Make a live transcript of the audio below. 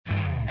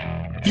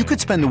You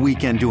could spend the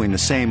weekend doing the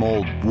same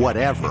old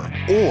whatever,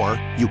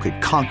 or you could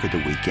conquer the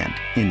weekend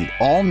in the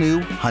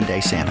all-new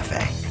Hyundai Santa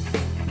Fe.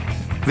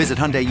 Visit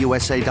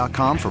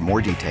HyundaiUSA.com for more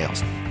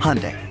details.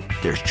 Hyundai,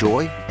 there's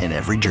joy in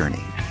every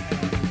journey.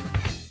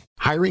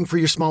 Hiring for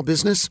your small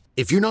business?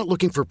 If you're not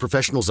looking for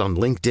professionals on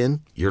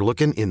LinkedIn, you're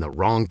looking in the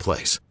wrong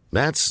place.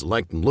 That's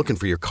like looking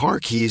for your car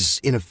keys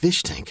in a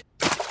fish tank.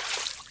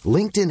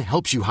 LinkedIn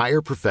helps you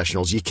hire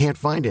professionals you can't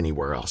find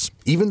anywhere else,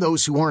 even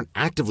those who aren't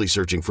actively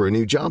searching for a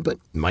new job but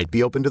might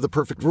be open to the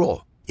perfect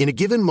role. In a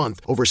given month,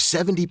 over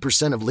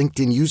 70% of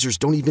LinkedIn users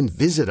don't even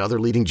visit other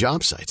leading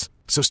job sites.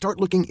 So start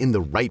looking in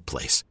the right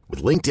place.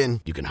 With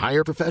LinkedIn, you can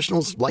hire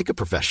professionals like a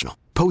professional.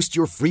 Post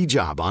your free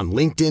job on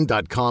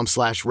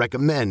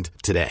linkedin.com/recommend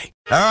today.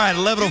 All right,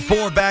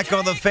 11:04 back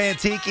on the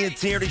Fantiki and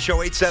Tierney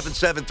Show.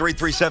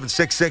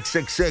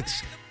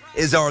 877-337-6666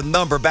 is our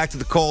number. Back to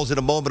the calls in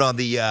a moment on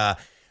the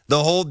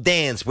whole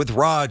dance with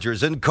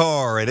Rodgers and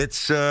Carr, and it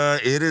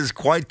is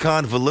quite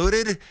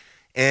convoluted.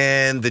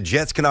 And the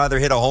Jets can either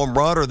hit a home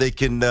run or they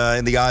can,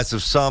 in the eyes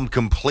of some,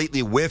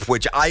 completely whiff,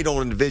 which I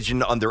don't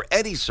envision under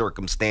any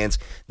circumstance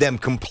them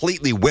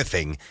completely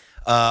whiffing.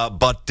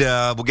 But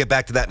we'll get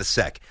back to that in a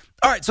sec.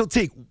 All right, so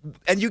Teak,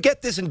 and you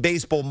get this in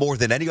baseball more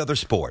than any other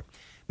sport.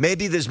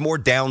 Maybe there's more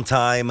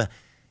downtime,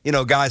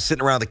 guys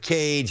sitting around the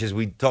cage, as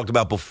we talked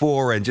about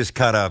before, and just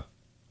kind of,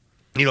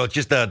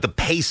 just the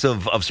pace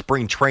of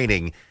spring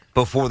training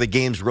before the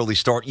games really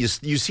start. You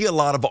see a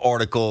lot of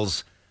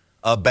articles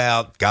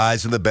about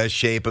guys in the best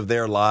shape of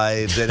their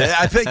lives. And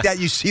I think that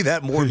you see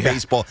that more in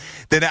baseball.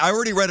 Than I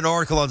already read an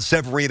article on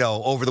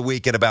Severino over the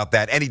weekend about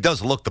that, and he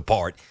does look the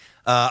part.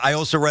 I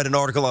also read an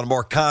article on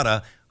Mark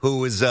Canha,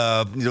 who is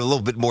a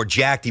little bit more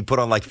jacked. He put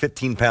on like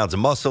 15 pounds of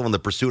muscle in the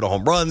pursuit of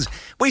home runs.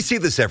 We see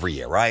this every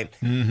year, right?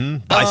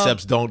 Mm-hmm.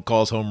 Biceps don't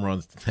cause home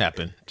runs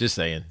happen. Just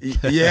saying.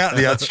 Yeah,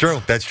 that's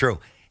true. That's true.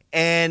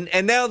 And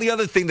now the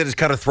other thing that is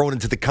kind of thrown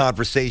into the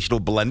conversational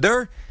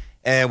blender,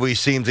 and we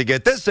seem to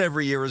get this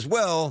every year as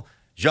well,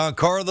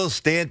 Giancarlo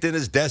Stanton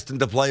is destined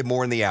to play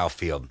more in the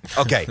outfield.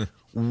 Okay,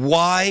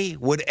 why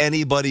would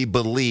anybody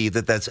believe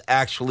that that's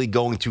actually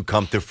going to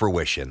come to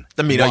fruition?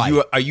 I mean,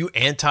 are you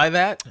anti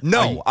that?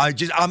 No,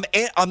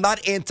 I'm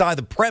not anti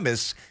the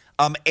premise.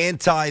 I'm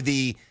anti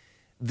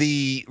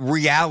the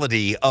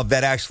reality of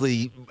that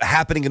actually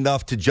happening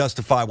enough to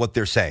justify what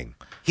they're saying.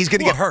 He's going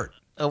to get hurt.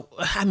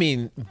 I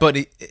mean, but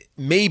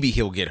maybe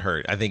he'll get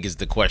hurt, I think is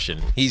the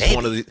question.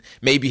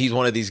 Maybe he's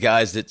one of these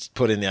guys that's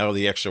put in all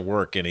the extra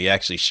work and he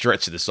actually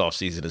stretched this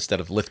offseason instead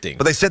of lifting.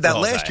 But they said that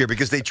last year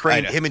because they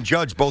trained him and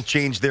Judge both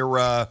changed their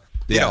workout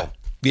regimen.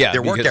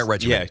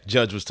 Yeah,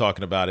 Judge was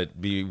talking about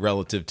it be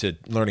relative to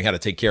learning how to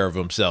take care of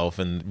himself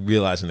and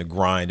realizing the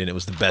grind, and it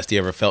was the best he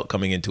ever felt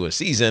coming into a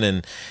season,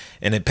 and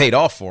it paid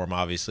off for him,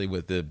 obviously,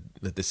 with the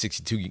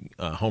 62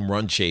 home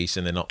run chase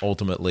and then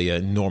ultimately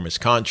an enormous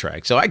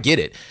contract. So I get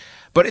it.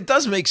 But it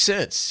does make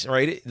sense,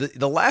 right?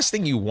 The last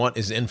thing you want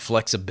is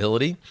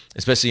inflexibility,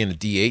 especially in a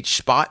DH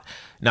spot.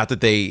 Not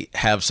that they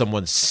have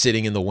someone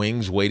sitting in the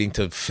wings waiting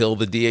to fill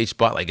the DH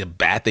spot, like a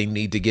bat they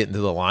need to get into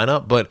the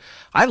lineup. But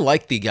I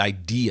like the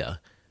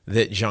idea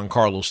that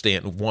Giancarlo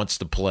Stanton wants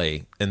to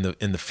play in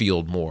the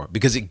field more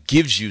because it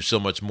gives you so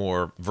much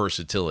more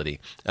versatility.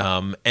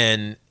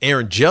 And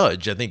Aaron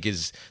Judge, I think,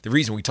 is the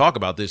reason we talk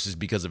about this is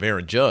because of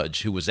Aaron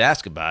Judge, who was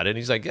asked about it. And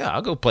he's like, yeah,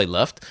 I'll go play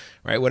left,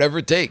 right? Whatever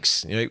it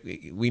takes.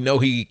 We know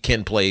he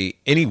can play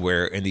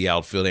anywhere in the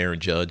outfield, Aaron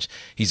Judge.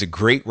 He's a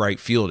great right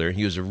fielder.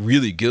 He was a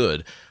really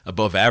good,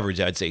 above average,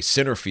 I'd say,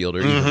 center fielder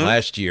even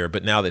last year.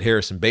 But now that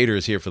Harrison Bader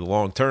is here for the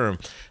long term,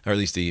 or at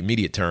least the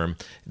immediate term,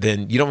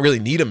 then you don't really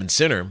need him in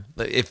center.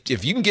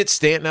 If you can get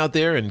Stanton out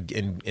there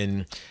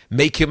and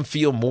make him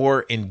feel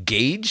more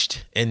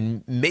engaged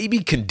and maybe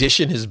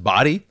condition his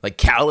body, like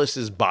callous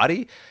his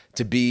body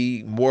to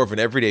be more of an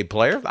everyday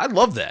player, I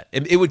love that.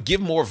 And it would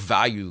give more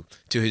value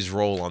to his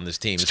role on this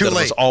team instead of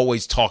us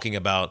always talking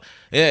about,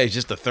 he's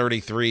just a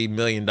 $33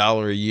 million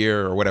a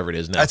year or whatever it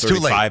is now, That's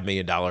 $35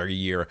 million a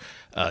year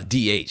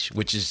DH,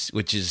 which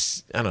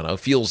is I don't know,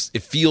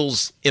 it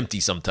feels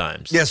empty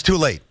sometimes. Yeah, it's too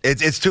late.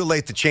 It's too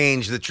late to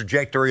change the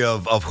trajectory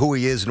of who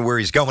he is and where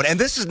he's going. And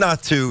this is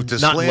not to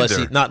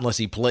slander. Not unless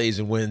he plays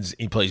and wins.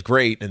 He plays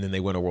great, and then they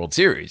win a World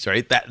Series,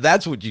 right?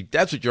 That's what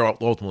you're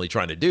ultimately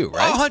trying to do,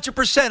 right?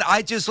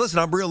 100%. Listen,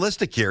 I'm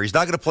realistic here. He's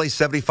not going to play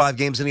 75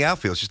 games in the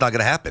outfield. It's just not going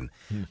to happen.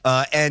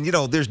 And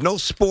there's no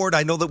sport.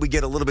 I know that we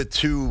get a little bit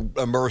too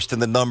immersed in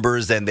the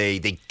numbers, and they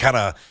kind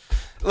of.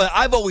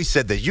 I've always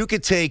said that you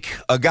could take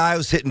a guy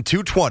who's hitting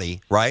 220,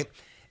 right?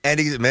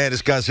 And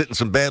this guy's hitting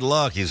some bad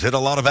luck. He's hit a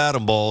lot of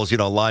atom balls.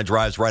 Line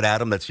drives right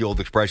at him. That's the old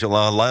expression.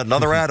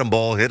 Another atom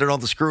ball, hit it on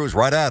the screws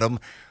right at him.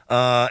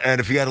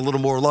 And if he had a little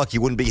more luck, he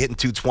wouldn't be hitting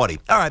 220.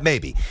 All right,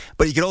 maybe.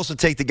 But you could also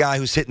take the guy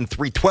who's hitting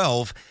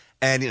 312,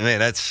 and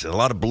that's a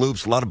lot of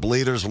bloops, a lot of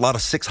bleeders, a lot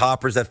of six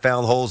hoppers that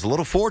found holes. A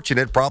little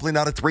fortunate, probably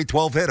not a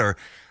 312 hitter.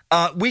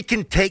 We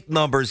can take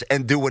numbers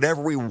and do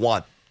whatever we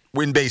want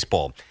in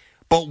baseball.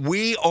 But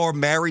we are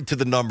married to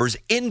the numbers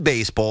in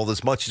baseball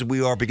as much as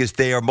we are because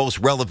they are most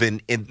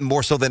relevant,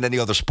 more so than any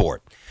other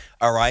sport.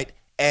 All right?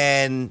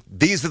 And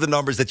these are the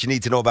numbers that you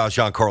need to know about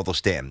Giancarlo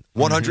Stanton.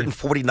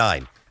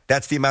 149.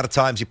 That's the amount of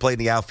times he played in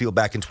the outfield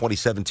back in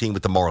 2017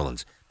 with the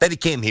Marlins. Then he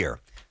came here.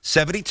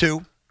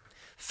 72,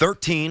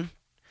 13,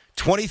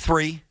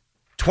 23,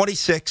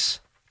 26,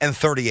 and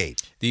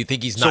 38. Do you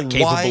think he's not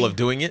capable of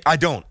doing it? I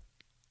don't.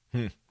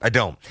 I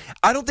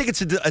don't think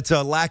it's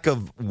a lack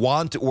of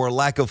want or a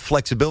lack of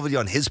flexibility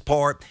on his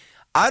part.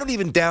 I don't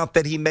even doubt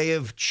that he may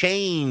have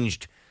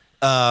changed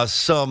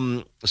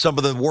some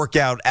of the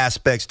workout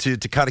aspects to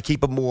kind of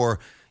keep him more,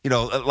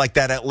 like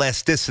that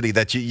elasticity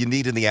that you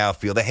need in the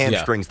outfield, the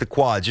hamstrings, the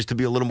quads, just to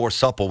be a little more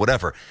supple,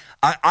 whatever.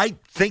 I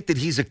think that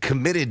he's a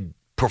committed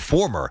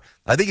performer.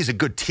 I think he's a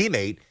good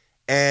teammate,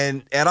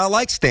 and I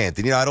like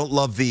Stanton. I don't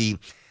love the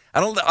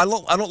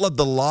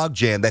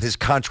logjam that his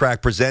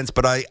contract presents,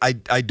 but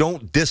I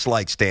don't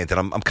dislike Stanton.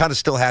 I'm kind of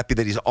still happy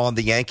that he's on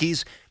the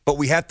Yankees, but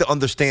we have to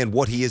understand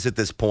what he is at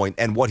this point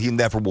and what he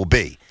never will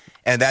be,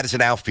 and that is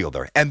an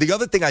outfielder. And the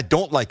other thing I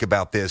don't like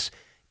about this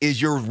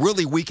is you're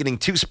really weakening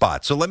two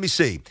spots. So let me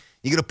see.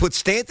 You're going to put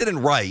Stanton in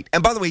right,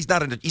 and by the way, he's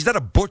not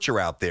a butcher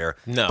out there,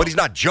 but he's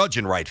not Judge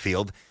in right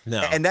field.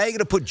 No. And now you're going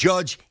to put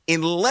Judge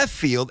in left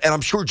field, and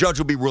I'm sure Judge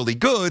will be really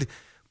good.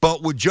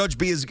 But would Judge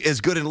be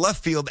as good in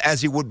left field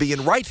as he would be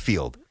in right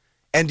field?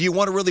 And do you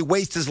want to really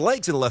waste his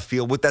legs in left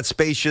field with that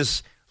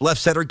spacious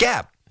left center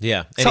gap?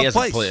 Yeah, and he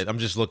hasn't played. I'm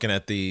just looking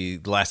at the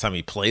last time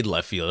he played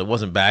left field. It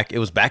was back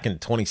in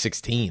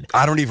 2016.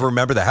 I don't even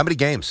remember that. How many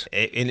games?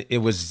 He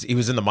was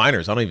in the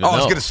minors. I don't even know. I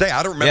was going to say,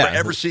 I don't remember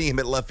ever seeing him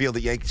at left field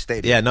at Yankee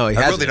Stadium. Yeah, no, he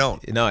hasn't. I really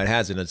don't. No, it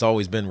hasn't. It's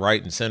always been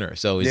right and center.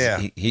 So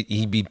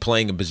he'd be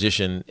playing a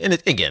position.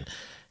 And again,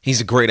 he's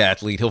a great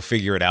athlete. He'll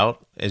figure it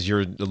out, as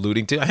you're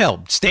alluding to.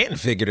 Hell, Stanton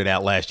figured it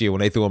out last year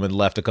when they threw him in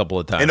left a couple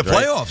of times. In the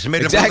playoffs. He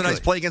made a really nice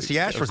play against the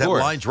Astros, that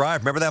line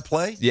drive. Remember that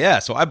play? Yeah,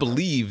 so I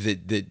believe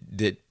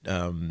that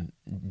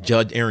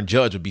Aaron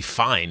Judge would be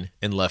fine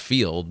in left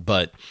field,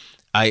 but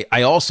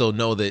I also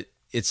know that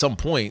at some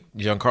point,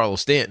 Giancarlo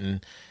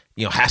Stanton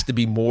has to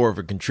be more of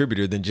a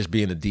contributor than just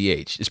being a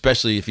DH,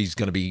 especially if he's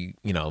going to be,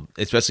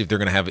 especially if they're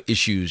going to have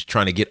issues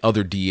trying to get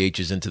other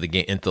DHs into the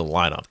game, into the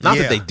lineup. Not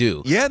that they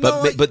do,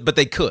 but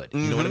they could.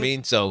 You know what I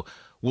mean? So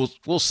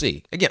we'll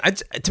see. Again,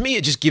 to me,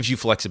 it just gives you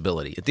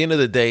flexibility. At the end of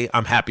the day,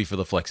 I'm happy for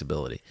the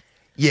flexibility.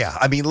 Yeah,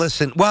 I mean,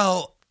 listen,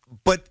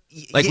 but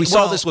we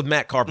saw this with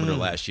Matt Carpenter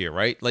last year,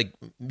 right? Like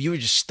you were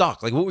just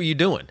stuck. Like what were you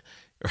doing?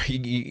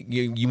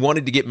 You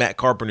wanted to get Matt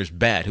Carpenter's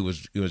bat, who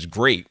was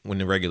great when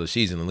the regular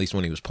season, at least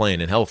when he was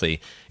playing and healthy,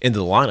 into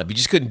the lineup. You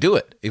just couldn't do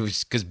it. It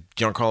was because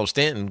Giancarlo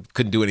Stanton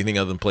couldn't do anything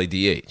other than play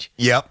DH.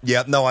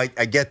 Yep. No, I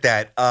get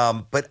that.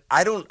 But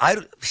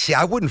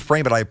I wouldn't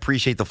frame it. I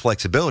appreciate the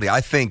flexibility.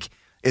 I think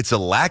it's a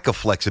lack of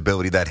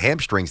flexibility that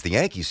hamstrings the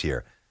Yankees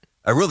here.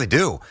 I really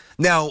do.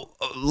 Now,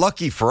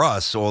 lucky for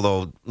us,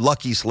 although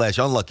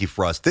lucky/unlucky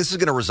for us, this is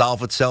going to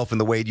resolve itself in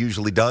the way it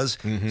usually does.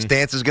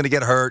 Stance is going to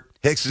get hurt.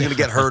 Hicks is going to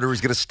get hurt, or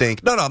he's going to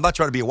stink. No, I'm not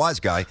trying to be a wise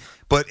guy.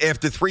 But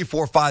after 3,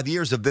 4, 5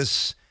 years of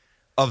this,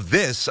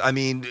 I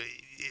mean,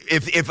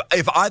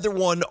 if either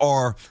one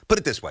are, put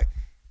it this way,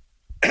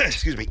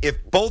 excuse me,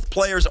 if both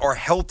players are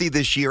healthy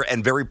this year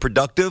and very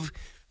productive,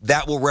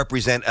 that will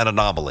represent an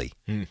anomaly.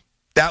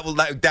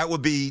 That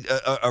would be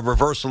a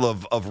reversal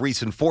of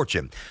recent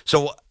fortune.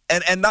 So.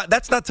 And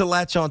that's not to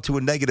latch on to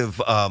a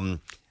negative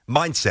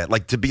mindset,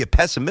 like to be a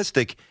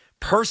pessimistic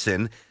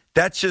person.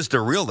 That's just a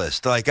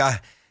realist. Like I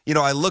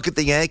look at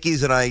the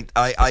Yankees and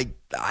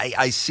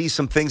I see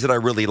some things that I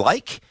really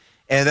like,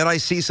 and then I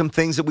see some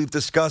things that we've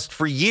discussed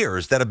for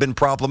years that have been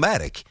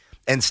problematic.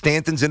 And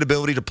Stanton's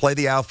inability to play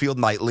the outfield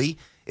nightly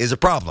is a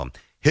problem.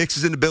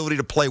 Hicks' inability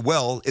to play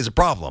well is a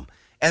problem.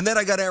 And then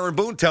I got Aaron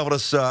Boone telling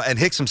us, and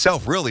Hicks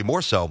himself really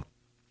more so,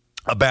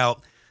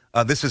 about.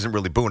 This isn't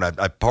really Boone.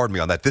 I pardon me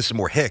on that. This is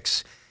more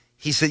Hicks.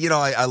 He said,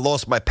 I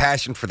lost my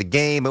passion for the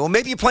game. Well,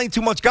 maybe you're playing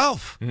too much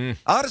golf.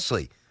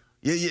 Honestly,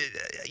 you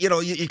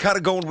kind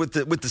of going with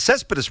the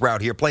Cespedes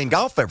route here, playing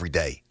golf every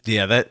day.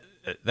 Yeah,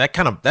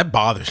 that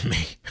bothers me.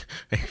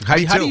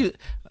 How do you?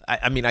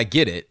 I mean, I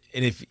get it,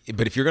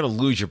 but if you're going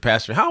to lose your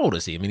passion, how old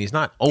is he? I mean, he's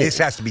not old. This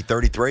has to be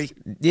 33.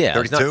 Yeah,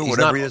 32,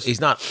 whatever he is. He's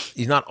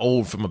not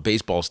old from a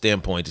baseball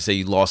standpoint to say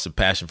you lost the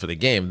passion for the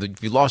game.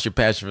 If you lost your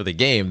passion for the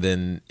game,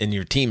 then and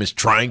your team is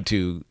trying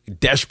to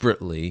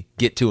desperately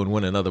get to and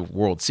win another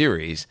World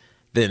Series,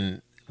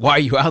 then why are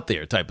you out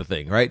there? Type of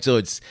thing, right?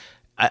 So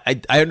I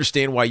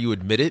understand why you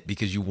admit it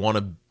because you want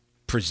to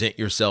present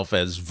yourself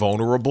as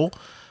vulnerable,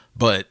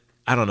 but.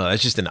 I don't know.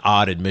 That's just an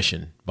odd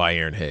admission by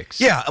Aaron Hicks.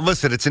 Yeah,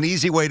 listen, it's an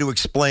easy way to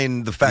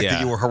explain the fact that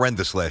you were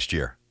horrendous last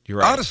year. You're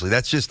right. Honestly,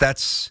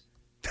 that's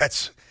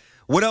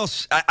what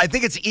else? I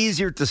think it's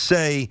easier to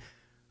say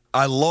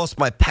I lost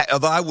my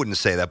although I wouldn't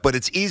say that, but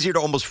it's easier to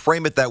almost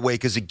frame it that way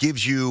because it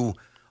gives you,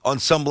 on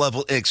some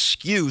level, an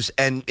excuse.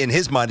 And in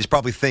his mind, he's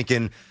probably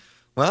thinking,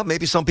 well,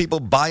 maybe some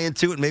people buy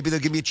into it. Maybe they'll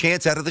give me a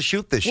chance out of the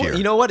chute this year.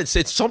 You know what?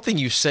 It's something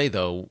you say,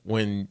 though,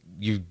 when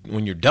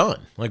you're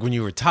done, like when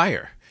you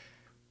retire.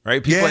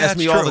 Right? People Yeah, ask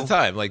me that's all true. the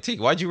time, like, Teague,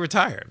 why'd you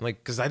retire? I'm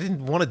like, because I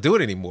didn't want to do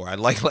it anymore. I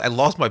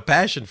lost my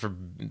passion for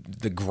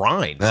the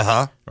grind.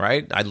 Uh-huh.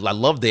 Right? I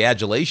loved the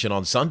adulation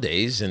on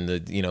Sundays and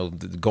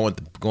going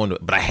to,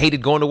 but I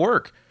hated going to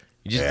work.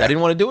 I didn't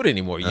want to do it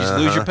anymore. You just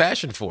lose your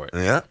passion for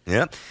it.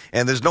 Yeah.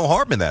 And there's no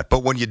harm in that.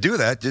 But when you do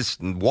that,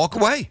 just walk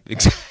away.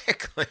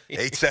 Exactly.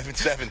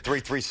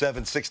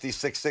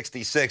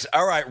 877-337-6666.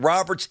 All right,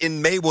 Robert's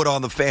in Maywood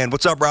on the Fan.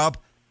 What's up, Rob?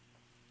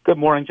 Good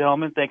morning,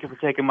 gentlemen. Thank you for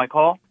taking my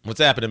call. What's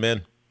happening,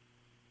 man?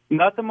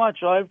 Nothing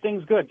much.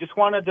 Everything's good. Just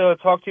wanted to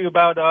talk to you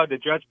about the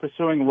Jets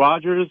pursuing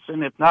Rodgers,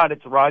 and if not,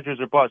 it's Rodgers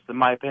or bust, in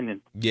my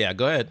opinion. Yeah,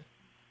 go ahead.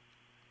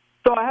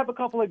 So I have a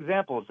couple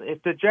examples.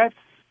 If the Jets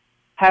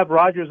have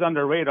Rodgers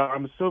under radar,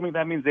 I'm assuming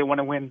that means they want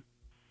to win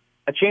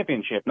a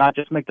championship, not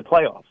just make the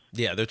playoffs.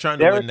 Yeah, they're trying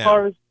to win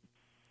now.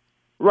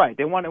 Right,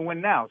 they want to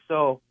win now.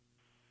 So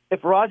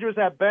if Rodgers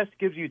at best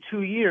gives you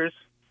 2 years,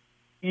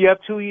 you have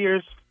 2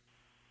 years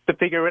to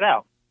figure it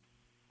out.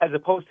 As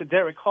opposed to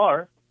Derek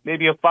Carr,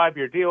 maybe a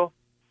 5-year deal,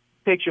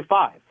 takes you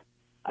 5.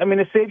 I mean,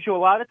 it saves you a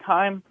lot of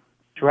time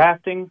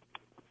drafting,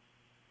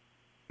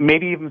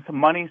 maybe even some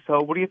money.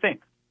 So what do you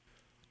think?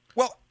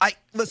 Well,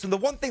 listen, the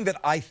one thing that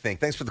I think,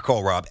 thanks for the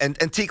call, Rob, and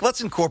Teak,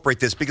 let's incorporate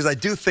this because I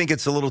do think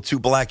it's a little too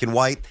black and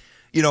white.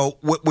 You know,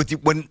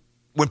 when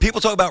people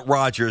talk about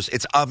Rodgers,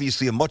 it's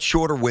obviously a much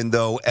shorter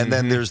window, and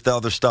then there's the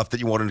other stuff that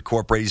you want to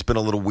incorporate. He's been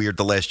a little weird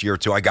the last year or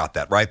two. I got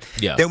that, right?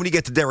 Yeah. Then when you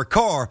get to Derek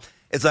Carr,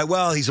 it's like,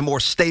 well, he's a more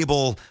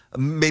stable,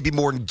 maybe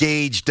more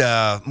engaged,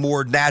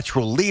 more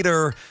natural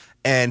leader,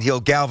 and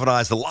he'll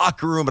galvanize the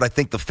locker room, and I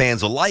think the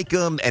fans will like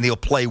him, and he'll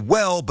play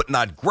well, but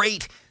not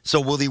great. So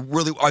will he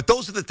really –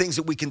 those are the things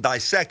that we can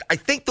dissect. I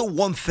think the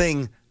one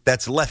thing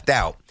that's left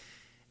out,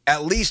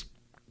 at least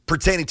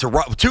pertaining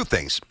to – two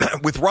things.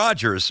 With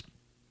Rodgers,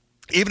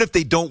 even if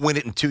they don't win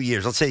it in 2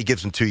 years, let's say he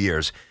gives them 2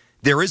 years,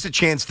 there is a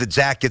chance that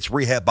Zach gets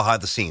rehab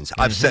behind the scenes.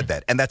 I've said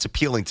that, and that's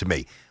appealing to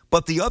me.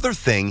 But the other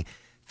thing –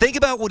 think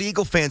about what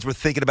Eagle fans were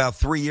thinking about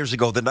 3 years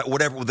ago, the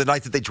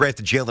night that they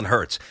drafted Jalen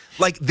Hurts.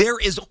 Like, there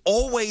is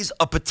always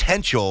a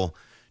potential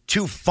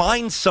to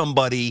find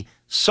somebody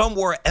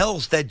somewhere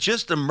else that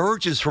just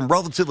emerges from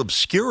relative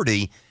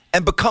obscurity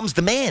and becomes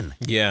the man.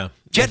 Yeah.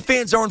 Jet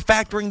fans aren't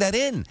factoring that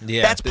in.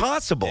 Yeah, that's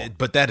possible.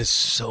 But that is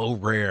so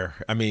rare.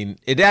 I mean,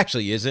 it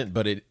actually isn't,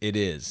 but it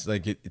is.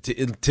 Like,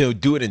 to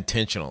do it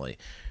intentionally.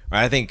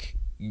 Right? I think,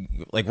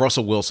 like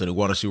Russell Wilson, who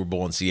won a Super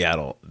Bowl in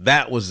Seattle,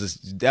 that was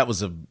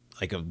a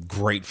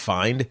great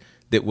find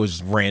that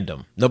was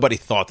random. Nobody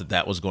thought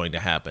that was going to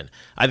happen.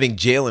 I think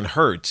Jalen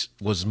Hurts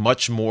was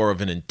much more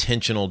of an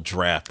intentional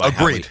draft by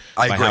Agreed.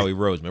 Howie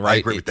Roseman. Right? I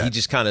agree with that. He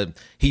just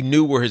he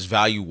knew where his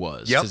value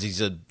was Yep. because he's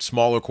a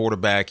smaller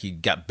quarterback. He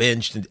got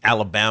benched in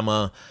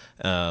Alabama.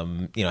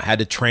 Had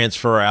to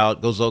transfer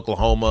out, goes to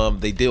Oklahoma.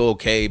 They did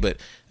okay, but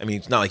I mean,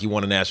 it's not like he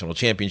won a national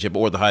championship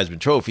or the Heisman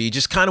Trophy. He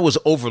just kind of was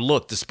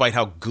overlooked despite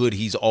how good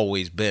he's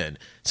always been.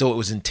 So it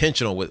was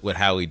intentional with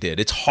how he did.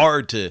 It's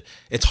hard to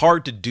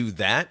do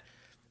that.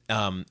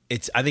 I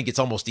think it's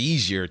almost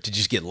easier to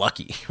just get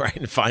lucky, right,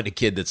 and find a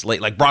kid that's late,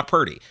 like Brock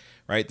Purdy.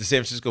 Right, the San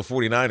Francisco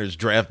 49ers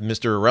draft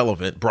Mr.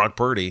 Irrelevant, Brock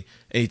Purdy,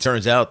 and he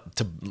turns out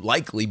to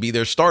likely be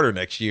their starter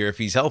next year if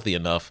he's healthy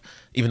enough,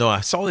 even though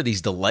I saw that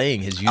he's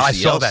delaying his UCL I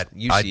saw that.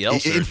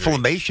 UCL surgery.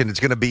 Inflammation, it's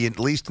going to be at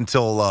least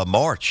until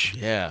March.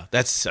 Yeah,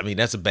 that's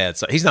a bad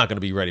sign. He's not going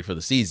to be ready for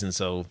the season,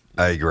 so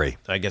I agree.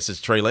 I guess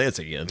it's Trey Lance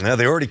again. Yeah,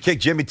 they already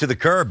kicked Jimmy to the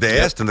curb. They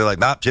asked him. They're like,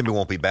 nah, Jimmy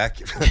won't be back.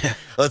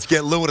 Let's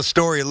get Lou with a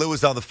story. Lou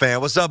is on the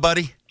Fan. What's up,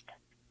 buddy?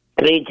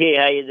 BT,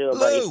 how you doing,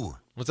 buddy? Lou.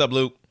 What's up,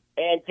 Luke?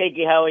 And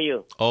Tiki, how are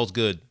you? All's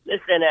good.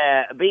 Listen,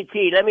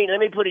 BT, let me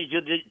put it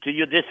to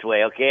you this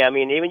way, okay? I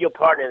mean, even your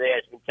partner there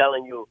has been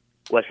telling you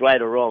what's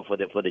right or wrong for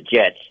the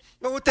Jets.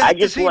 Well, what the heck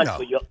does he know?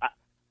 Wait.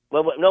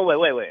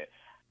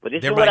 But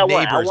this They're is what my I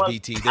want. neighbors,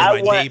 BT.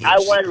 They're my neighbors. I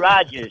want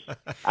Rodgers.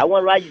 I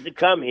want Rodgers to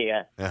come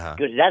here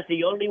because that's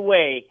the only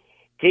way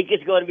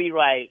Tiki's going to be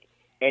right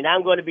and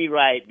I'm going to be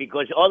right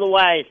because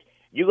otherwise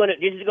this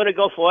is going to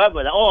go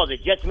forever. Oh, the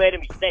Jets made a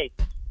mistake.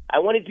 I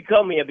wanted to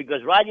come here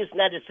because Rodgers is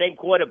not the same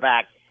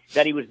quarterback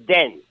that he was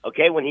then,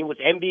 okay, when he was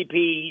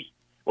MVPs,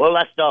 all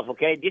that stuff,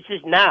 okay? This is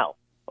now,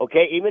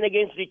 okay? Even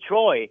against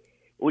Detroit,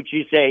 which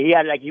you say he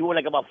won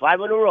about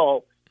 5 in a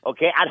row,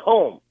 okay, at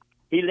home.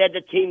 He led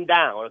the team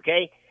down,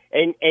 okay?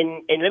 And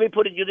let me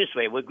put it to you this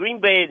way. With Green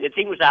Bay, the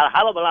team was a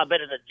hell of a lot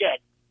better than the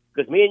Jets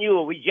because me and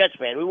you, we Jets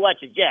fans. We watch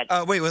the Jets.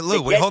 Wait,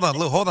 Lou, hold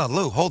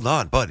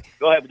on, buddy.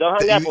 Go ahead.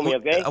 Don't hang up on me,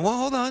 okay? Well,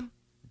 hold on.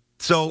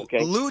 So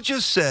okay. Lou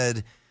just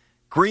said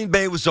Green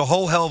Bay was a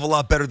whole hell of a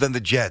lot better than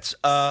the Jets.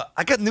 I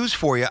got news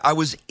for you. I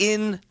was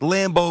in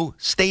Lambeau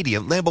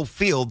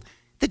Field.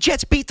 The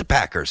Jets beat the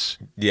Packers.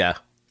 Yeah.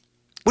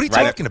 What are you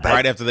talking about?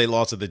 Right after they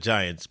lost to the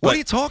Giants. What are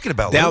you talking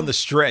about, down Lou? the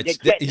stretch.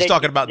 He's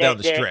talking about down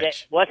the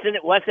stretch. Wasn't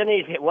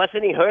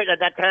he hurt at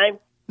that time?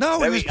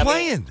 No, he was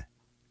playing.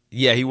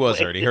 Yeah, he was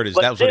hurt. He hurt his.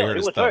 That was when he hurt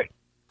his thumb.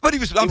 But he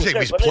was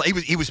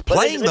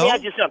playing though. Let me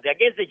ask you something.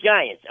 Against the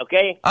Giants,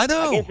 okay? I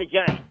know. Against the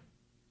Giants.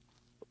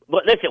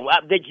 But listen,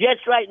 the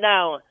Jets right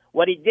now.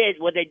 What they did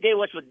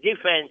was for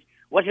defense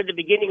was at the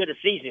beginning of the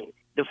season,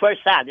 the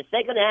first half. The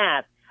second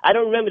half, I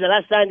don't remember the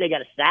last time they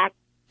got a sack.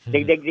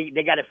 They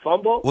got a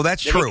fumble. Well,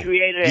 that's true. They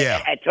created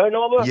a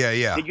turnover.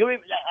 Yeah. Did you?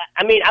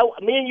 Me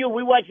and you,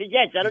 we watch the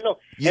Jets. I don't know.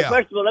 Yeah. And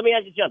first of all, let me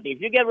ask you something. If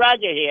you get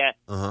Roger here,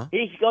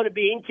 he's going to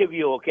be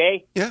interviewed,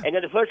 okay? Yeah. And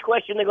then the first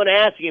question they're going to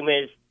ask him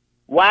is,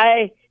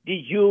 why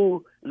did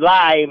you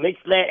lie,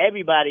 mislead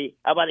everybody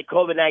about the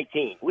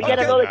COVID-19? We got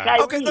another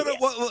Kyrie. Okay, no,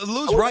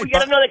 Lou's right. We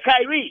got another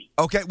Kyrie.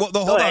 Okay, well,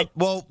 hold on.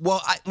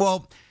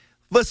 Well,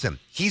 listen,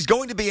 he's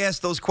going to be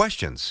asked those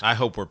questions. I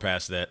hope we're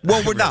past that.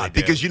 Well, we're not,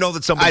 because you know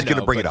that somebody's going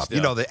to bring it up. Still.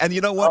 You know that, and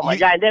you know what? Oh my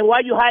God! Then why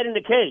are you hiding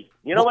the case?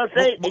 You know what I'm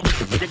saying?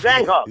 It's the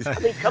groundhog. I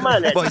mean, come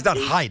on. Well, he's not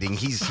hiding.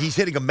 He's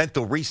hitting a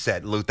mental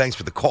reset, Lou. Thanks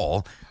for the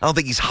call. I don't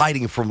think he's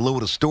hiding from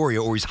Lou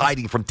Astoria, or he's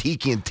hiding from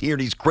Tiki and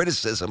Tierney's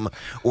criticism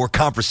or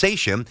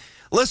conversation.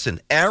 Listen,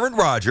 Aaron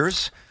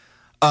Rodgers,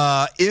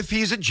 if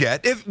he's a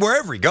Jet, if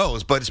wherever he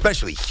goes, but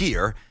especially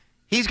here,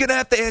 he's going to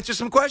have to answer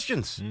some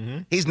questions. Mm-hmm.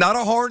 He's not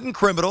a hardened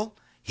criminal.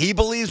 He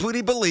believes what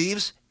he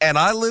believes, and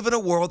I live in a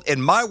world,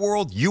 in my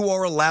world, you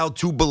are allowed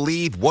to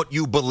believe what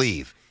you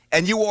believe,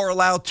 and you are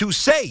allowed to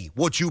say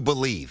what you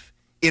believe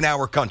in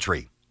our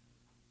country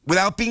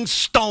without being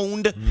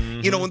stoned,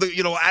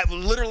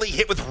 literally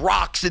hit with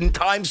rocks in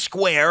Times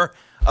Square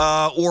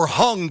or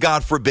hung,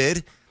 God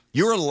forbid.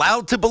 You're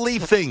allowed to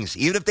believe things,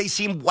 even if they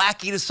seem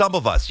wacky to some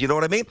of us. You know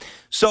what I mean?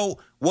 So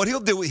what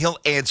he'll do, he'll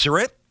answer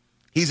it.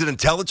 He's an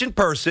intelligent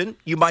person.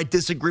 You might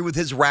disagree with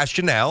his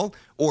rationale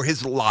or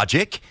his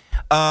logic,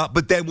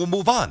 but then we'll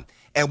move on.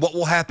 And what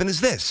will happen is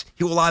this.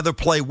 He will either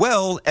play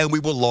well and we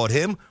will laud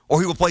him,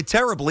 or he will play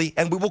terribly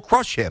and we will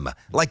crush him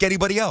like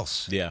anybody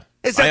else. Yeah.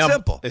 It's that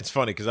simple. It's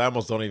funny because I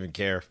almost don't even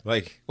care.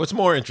 Like, what's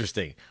more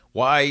interesting?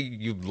 Why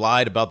you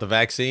lied about the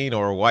vaccine,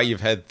 or why you've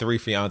had 3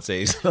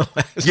 fiancés?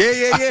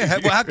 Yeah.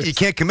 Well, how, you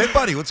can't commit,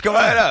 buddy. What's going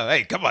on? I know.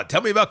 Hey, come on.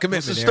 Tell me about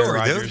commitment. What's the story,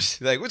 Aaron dude?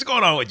 Rodgers. Like, what's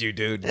going on with you,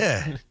 dude?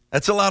 Yeah.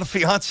 That's a lot of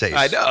fiancés.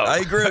 I know. I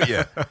agree with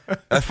you.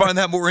 I find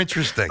that more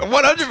interesting.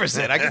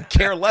 100%. I could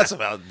care less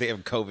about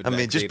damn COVID. I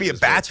mean, just be a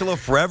bachelor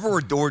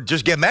forever, or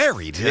just get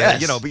married.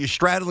 Yes. But you're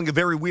straddling a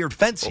very weird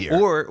fence here.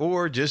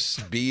 Or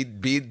just be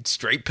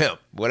straight pimp.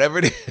 Whatever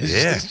it is.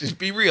 Yeah. Just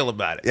be real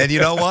about it. And you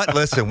know what?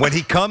 Listen, when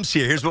he comes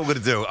here, here's what we're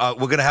going to do.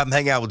 We're going to have him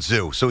hang out with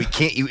Zoo. So he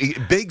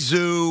can't, Big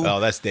Zoo. Oh,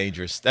 that's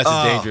dangerous. That's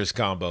a dangerous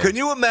combo. Can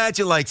you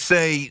imagine, like,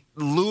 say,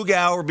 Lou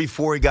Gower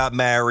before he got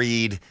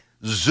married,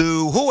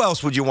 Zoo? Who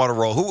else would you want to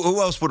roll?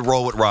 Who else would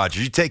roll with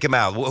Rodgers? You take him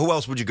out. Who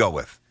else would you go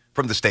with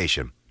from the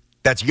station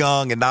that's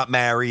young and not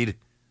married?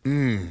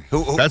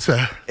 That's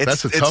a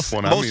tough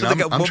one. I'm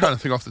trying to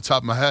think off the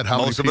top of my head.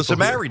 Most of us are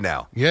married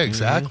now. Yeah,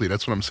 exactly.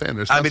 That's what I'm saying.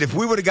 If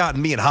we would have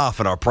gotten me and Hoff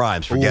in our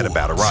primes, forget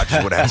about it.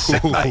 Rodgers would have had a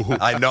sick night.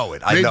 I know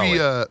it.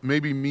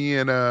 Maybe me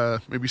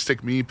and maybe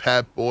stick me,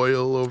 Pat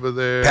Boyle over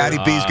there. Patty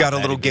B's got a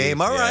little Patty game.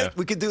 B, All right,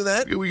 we could do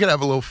that. We could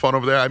have a little fun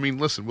over there. I mean,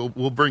 listen,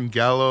 we'll bring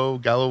Gallo.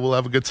 Gallo will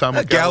have a good time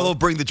with Gallo. Gallo.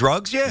 Bring the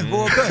drugs. Yeah,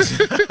 well,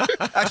 good.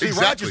 Actually,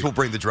 Rodgers will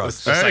bring the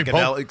drugs. Hey,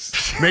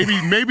 psychedelics.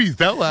 Maybe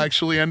they'll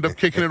actually end up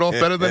kicking it off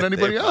better than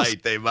anybody else.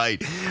 They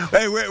might.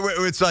 Hey,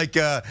 it's like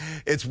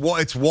it's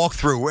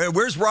walkthrough.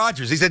 Where's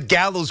Rodgers? He's at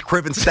Gallo's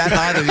crib in Staten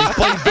Island. He's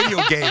playing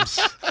video games.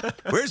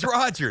 Where's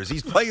Rodgers?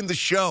 He's playing the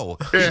show.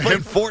 He's playing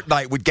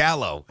Fortnite with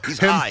Gallo. He's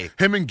high.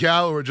 Him and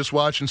Gallo are just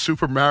watching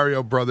Super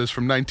Mario Brothers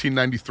from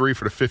 1993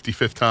 for the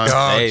 55th time.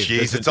 Oh,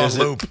 jeez, it's on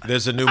loop.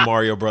 There's a new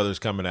Mario Brothers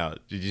coming out.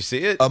 Did you see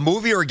it? A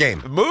movie or a game?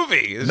 A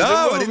movie.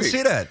 No, I didn't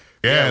see that.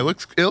 Yeah, it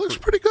looks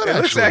pretty good. It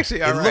looks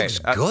actually all right. Looks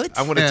good.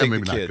 I want to take the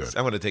maybe not kids. good.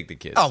 I want to take the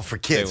kids. Oh, for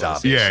kids,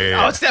 obviously.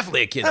 Yeah. Oh, it's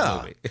definitely a kids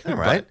movie. All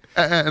right.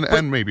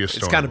 And maybe a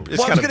story.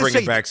 It's kind of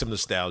bringing back some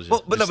nostalgia.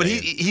 But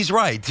he's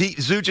right.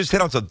 Zoo just hit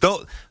on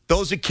something.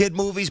 Those are kid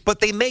movies,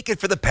 but they make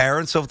it for the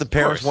parents. So if the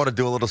parents want to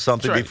do a little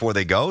something before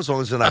they go, as long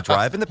as they're not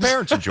driving, the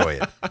parents enjoy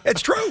it.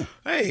 It's true.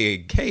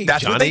 Hey,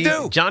 that's Johnny, what they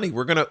do. Johnny,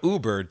 we're gonna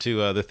Uber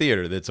to the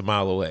theater that's a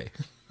mile away.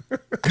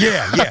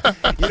 Yeah.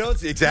 You know,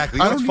 it's exactly.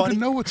 You know I don't funny? even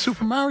know what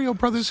Super Mario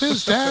Brothers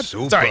is, Dad.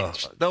 Super. Sorry.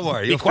 Don't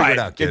worry. Be You'll quiet.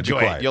 figure it out, kid. Enjoy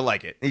Be it. quiet. You'll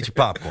like it. Eat your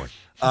popcorn.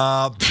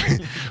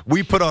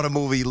 We put on a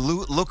movie,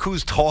 Look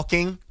Who's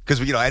Talking, because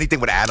anything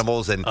with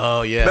animals and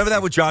remember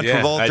that with John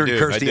Travolta and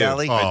Kirstie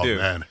Alley? Oh, I do.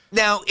 Man.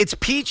 Now it's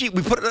PG.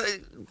 We put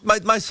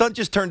my son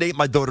just turned 8,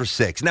 my daughter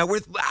 6. Now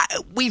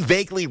we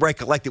vaguely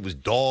recollect it was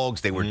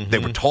dogs. They were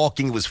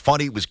talking. It was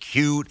funny. It was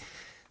cute.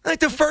 Like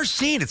the first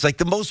scene, it's like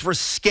the most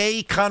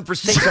risque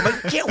conversation. I'm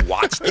like, can't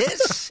watch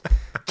this.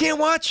 Can't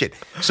watch it.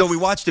 So we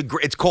watched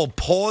it's called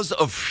Paws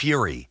of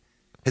Fury.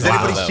 Has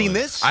anybody seen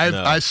this?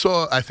 I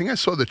think I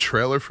saw the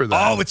trailer for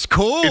that. Oh, it's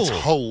cool. It's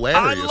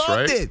hilarious, I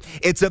loved it.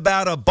 It's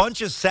about a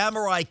bunch of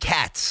samurai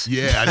cats.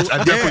 Yeah, I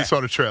definitely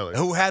saw the trailer.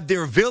 Who had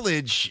their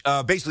village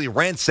basically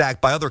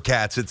ransacked by other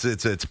cats.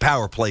 It's a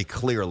power play,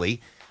 clearly.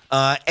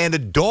 And a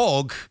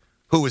dog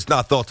who is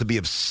not thought to be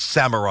of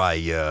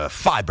samurai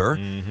fiber.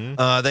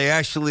 Mm-hmm. They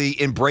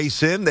actually embrace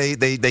him.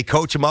 They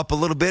coach him up a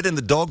little bit, and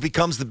the dog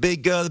becomes the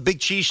big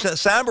chief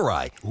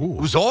samurai. Ooh.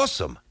 It was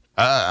awesome.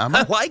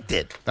 I liked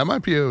it. That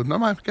might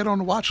get on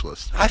the watch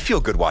list. I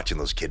feel good watching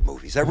those kid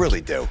movies. I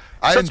really do.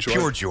 I Such enjoy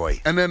pure it.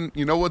 joy. And then,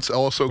 you know what's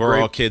also We're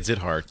great? all kids at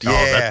heart.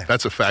 Yeah.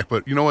 That's a fact.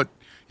 But you know what?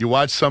 You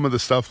watch some of the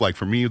stuff, like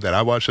for me, that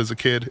I watched as a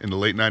kid in the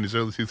late 90s,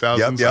 early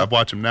 2000s. Yep. I've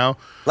watched them now.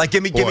 Like,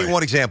 give me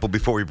one example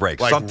before we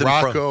break. Like Something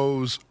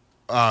Rocco's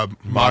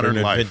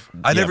Modern Life.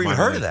 I never even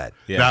heard of that.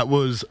 Yeah. That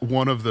was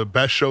one of the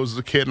best shows as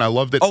a kid, and I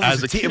loved it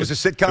as a kid. It was a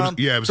sitcom?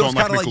 It was so on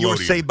kind of like You Were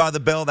Nickelodeon. Saved by the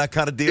Bell, that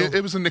kind of deal?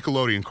 It was a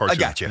Nickelodeon cartoon. I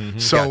got you. Mm-hmm.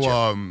 So,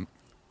 Gotcha.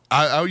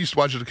 I used to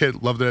watch it as a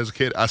kid, loved it as a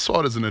kid. I saw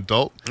it as an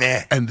adult,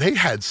 and they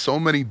had so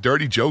many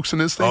dirty jokes in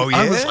this thing. Oh, yeah?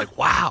 I was like,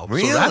 wow.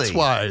 Really?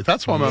 So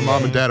that's why my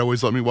mom and dad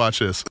always let me watch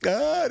this.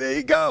 There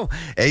you go.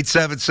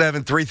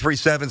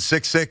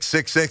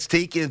 877-337-6666.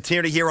 Tiki and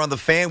Tierney here on The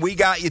Fan. We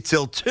got you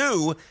till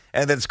 2,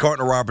 and then it's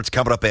Carton Roberts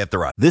coming up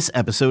after us. This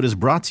episode is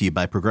brought to you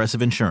by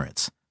Progressive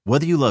Insurance.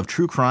 Whether you love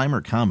true crime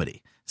or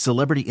comedy,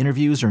 celebrity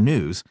interviews or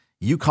news,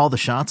 you call the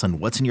shots on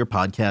what's in your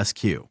podcast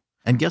queue.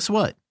 And guess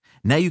what?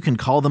 Now you can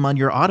call them on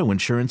your auto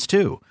insurance,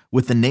 too,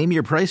 with the Name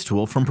Your Price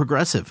tool from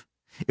Progressive.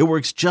 It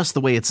works just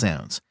the way it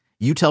sounds.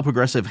 You tell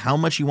Progressive how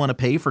much you want to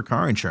pay for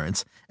car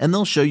insurance, and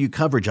they'll show you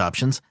coverage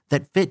options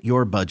that fit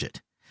your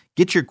budget.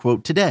 Get your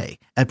quote today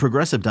at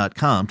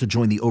Progressive.com to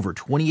join the over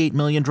 28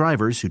 million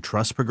drivers who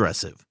trust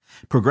Progressive.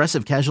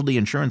 Progressive Casualty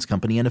Insurance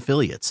Company and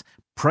Affiliates.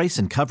 Price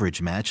and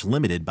coverage match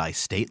limited by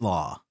state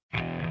law.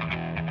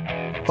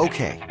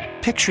 Okay,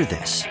 picture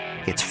this.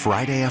 It's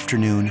Friday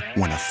afternoon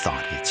when a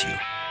thought hits you.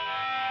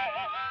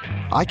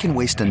 I can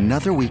waste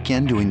another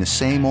weekend doing the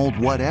same old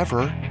whatever,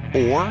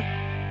 or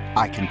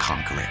I can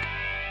conquer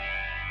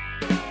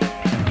it.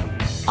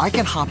 I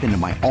can hop into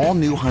my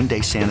all-new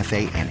Hyundai Santa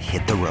Fe and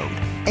hit the road.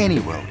 Any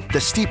road. The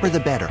steeper,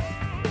 the better.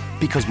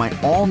 Because my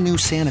all-new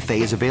Santa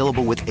Fe is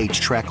available with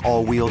H-Track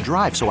all-wheel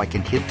drive, so I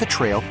can hit the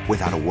trail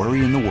without a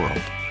worry in the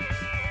world.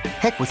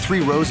 Heck, with 3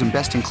 rows and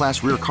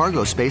best-in-class rear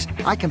cargo space,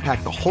 I can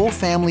pack the whole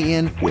family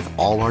in with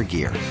all our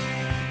gear.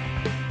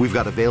 We've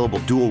got available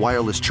dual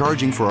wireless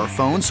charging for our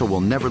phones, so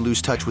we'll never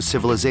lose touch with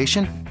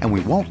civilization, and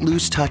we won't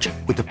lose touch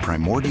with the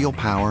primordial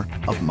power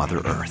of Mother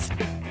Earth.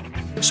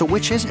 So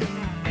which is it?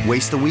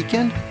 Waste the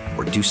weekend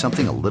or do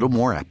something a little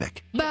more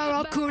epic?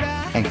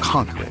 And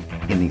conquer it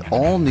in the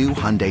all-new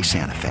Hyundai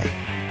Santa Fe.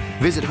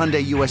 Visit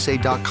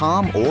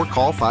HyundaiUSA.com or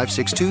call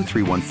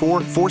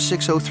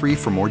 562-314-4603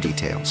 for more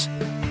details.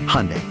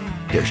 Hyundai,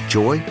 there's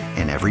joy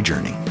in every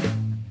journey.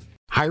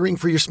 Hiring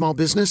for your small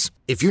business?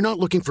 If you're not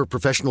looking for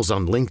professionals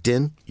on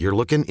LinkedIn, you're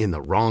looking in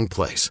the wrong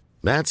place.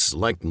 That's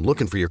like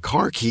looking for your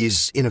car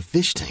keys in a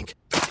fish tank.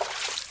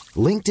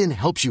 LinkedIn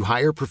helps you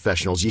hire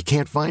professionals you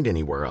can't find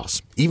anywhere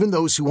else, even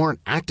those who aren't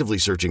actively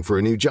searching for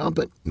a new job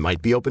but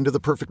might be open to the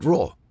perfect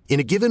role. In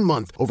a given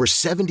month, over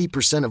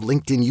 70% of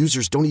LinkedIn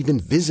users don't even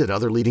visit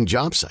other leading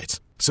job sites.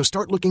 So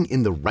start looking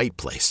in the right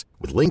place.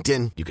 With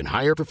LinkedIn, you can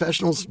hire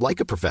professionals like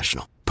a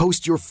professional.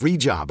 Post your free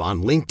job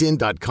on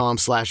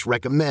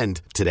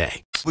linkedin.com/recommend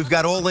today. We've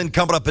got All In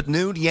coming up at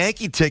noon.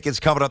 Yankee tickets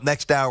coming up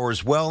next hour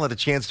as well, and a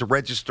chance to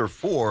register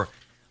for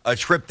a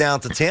trip down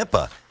to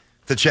Tampa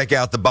to check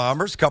out the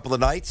Bombers. Couple of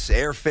nights,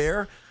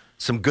 airfare,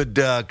 some good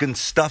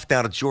stuff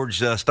down at George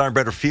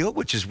Steinbrenner Field,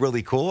 which is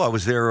really cool. I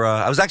was there.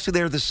 I was actually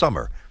there this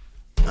summer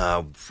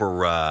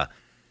for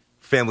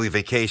family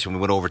vacation. We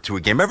went over to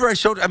a game. Remember I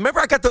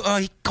got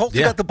the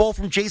Colton got the ball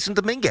from Jason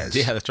Dominguez.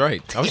 Yeah, that's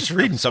right. I was just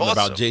reading something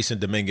about Jason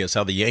Dominguez,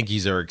 how the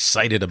Yankees are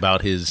excited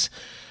about his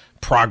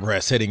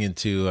progress heading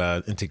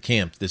into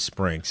camp this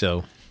spring.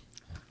 So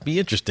be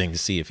interesting to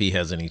see if he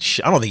has any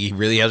I don't think he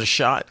really has a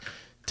shot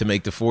to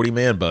make the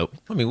 40-man, but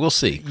I mean, we'll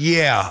see.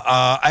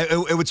 Yeah,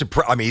 it would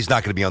surprise. I mean, he's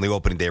not going to be on the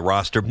opening day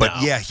roster,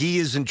 but yeah, he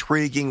is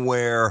intriguing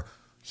where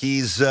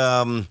he's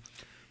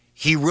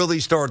he really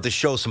started to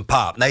show some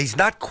pop. Now, he's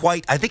not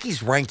quite, I think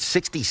he's ranked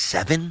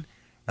 67.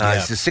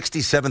 He's the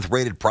 67th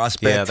rated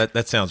prospect. Yeah,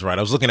 that sounds right.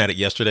 I was looking at it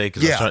yesterday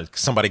because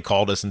somebody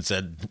called us and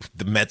said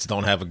the Mets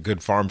don't have a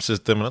good farm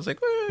system. And I was like,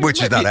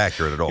 which is not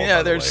accurate at all.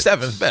 Yeah, they're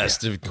 7th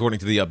best according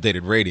to the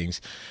updated ratings.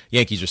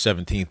 Yankees are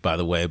 17th, by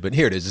the way. But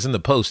here it is. It's in the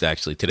Post,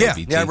 actually, today. Yeah,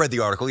 BT. I read the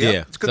article.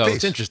 Yeah, it's a good piece.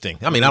 It's interesting.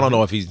 I mean, I don't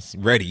know if he's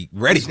ready.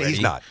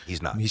 He's not.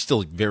 He's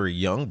still very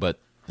young, but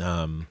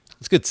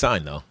it's a good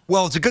sign, though.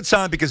 Well, it's a good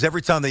sign because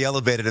every time they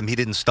elevated him, he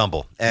didn't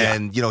stumble.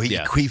 And,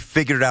 he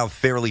figured it out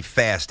fairly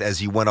fast as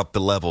he went up the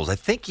levels. I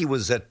think he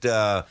was at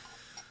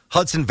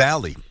Hudson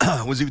Valley.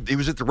 He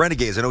was at the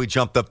Renegades. I know he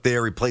jumped up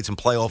there. He played some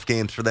playoff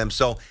games for them.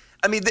 So,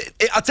 I mean,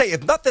 I'll tell you,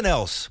 if nothing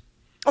else,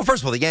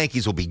 first of all, the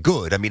Yankees will be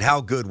good. I mean, how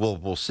good,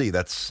 we'll see.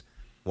 That's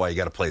why you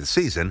got to play the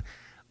season.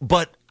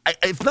 But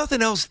if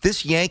nothing else,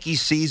 this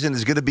Yankees season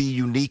is going to be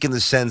unique in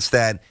the sense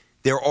that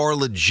there are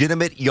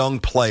legitimate young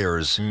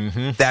players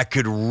that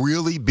could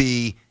really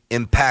be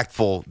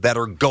impactful that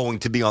are going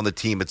to be on the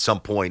team at some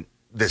point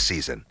this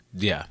season.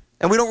 Yeah.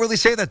 And we don't really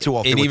say that too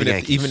often. And with the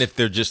Yankees. Even if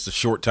they're just a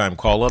short-time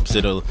call-ups,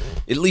 at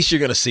least you're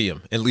going to see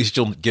them. At least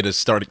you'll get a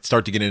start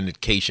to get an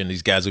indication.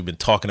 These guys we've been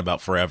talking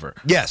about forever.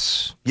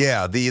 Yes,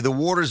 yeah. The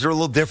waters are a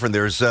little different.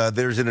 There's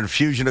an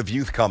infusion of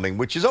youth coming,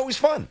 which is always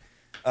fun.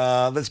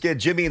 Let's get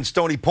Jimmy in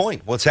Stony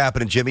Point. What's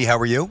happening, Jimmy? How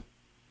are you?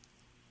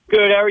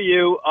 Good. How are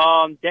you?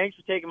 Thanks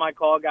for taking my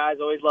call, guys.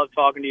 Always love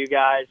talking to you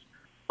guys.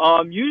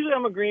 Usually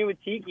I'm agreeing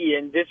with Tiki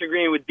and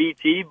disagreeing with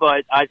BT,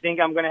 but I think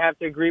I'm going to have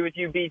to agree with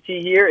you,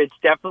 BT, here. It's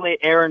definitely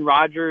Aaron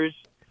Rodgers,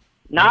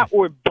 not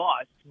or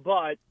bust,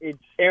 but it's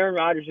Aaron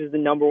Rodgers is the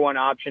number one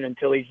option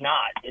until he's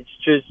not. It's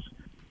just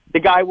the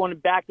guy won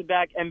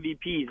back-to-back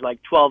MVPs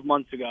like 12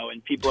 months ago,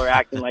 and people are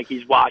acting like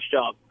he's washed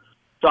up.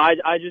 So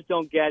I just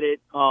don't get it.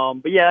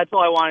 But, yeah, that's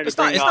all I wanted to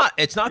bring up.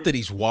 It's not that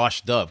he's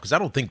washed up, because I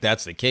don't think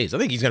that's the case. I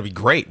think he's going to be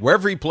great.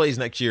 Wherever he plays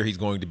next year, he's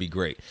going to be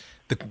great.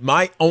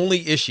 My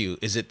only issue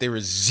is that there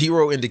is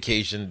zero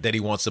indication that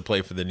he wants to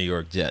play for the New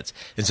York Jets.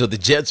 And so the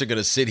Jets are going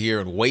to sit here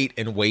and wait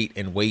and wait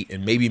and wait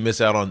and maybe miss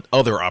out on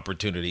other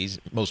opportunities,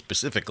 most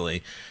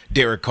specifically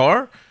Derek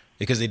Carr,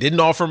 because they didn't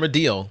offer him a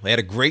deal. They had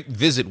a great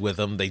visit with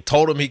him. They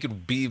told him he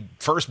could be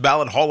first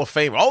ballot Hall of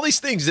Fame. All these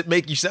things that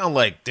make you sound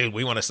like, dude,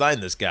 we want to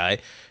sign this guy.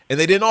 And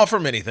they didn't offer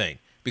him anything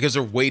because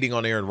they're waiting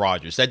on Aaron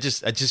Rodgers. That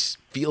just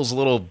feels a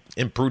little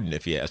imprudent,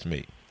 if you ask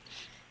me.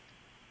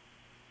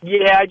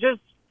 Yeah, I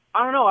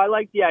don't know. I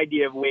like the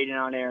idea of waiting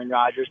on Aaron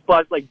Rodgers.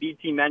 Plus, like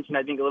BT mentioned,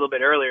 I think a little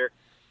bit earlier,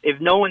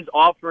 if no one's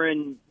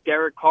offering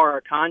Derek Carr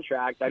a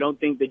contract, I don't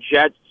think the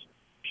Jets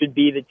should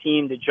be the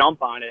team to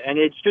jump on it. And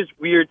it's just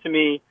weird to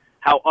me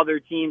how other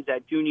teams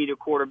that do need a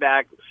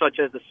quarterback, such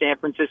as the San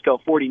Francisco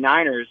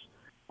 49ers,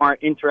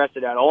 aren't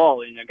interested at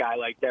all in a guy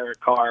like Derek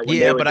Carr.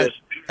 Yeah, but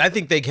I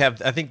think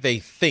they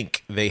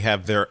think they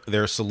have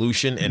their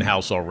solution in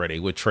house already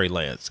with Trey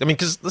Lance. I mean,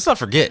 because let's not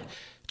forget,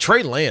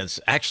 Trey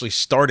Lance actually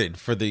started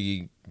for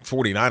the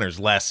 49ers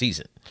last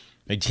season.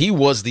 He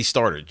was the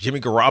starter. Jimmy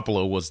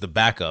Garoppolo was the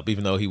backup,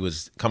 even though he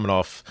was coming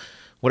off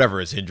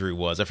whatever his injury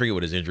was. I forget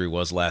what his injury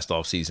was last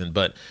offseason,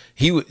 but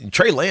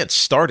Trey Lance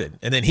started,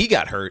 and then he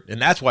got hurt, and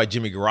that's why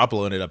Jimmy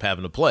Garoppolo ended up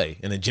having to play.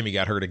 And then Jimmy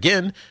got hurt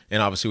again,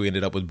 and obviously we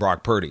ended up with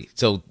Brock Purdy.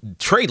 So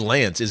Trey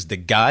Lance is the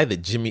guy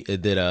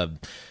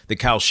that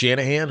Kyle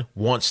Shanahan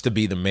wants to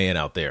be the man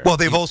out there. Well,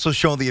 they've also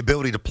shown the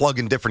ability to plug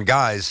in different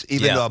guys.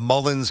 Even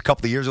Mullins a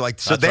couple of years ago,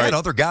 so they had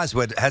other guys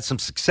who had some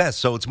success.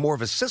 So it's more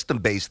of a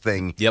system-based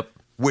thing. Yep.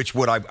 Which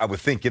would I would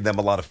think give them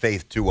a lot of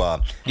faith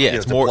to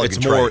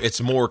it's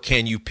more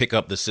can you pick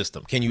up the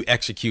system? Can you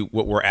execute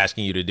what we're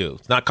asking you to do?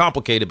 It's not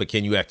complicated, but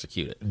can you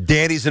execute it?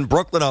 Danny's in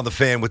Brooklyn on the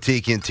Fan with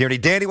Tiki and Tierney.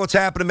 Danny, what's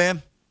happening,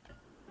 man?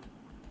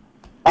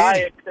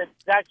 Hi, it's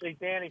actually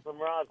Danny from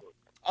Roslyn.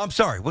 I'm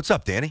sorry. What's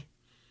up, Danny?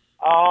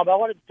 I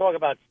wanted to talk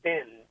about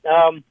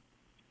Stanton.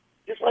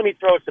 Just let me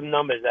throw some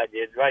numbers at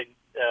you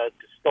to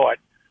start.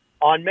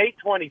 On May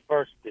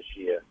 21st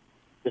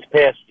this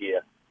past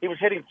year, he was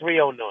hitting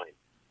 .309.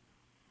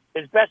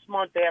 His best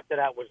month after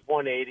that was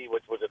 180,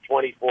 which was a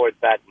 24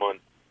 that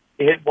month.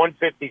 He hit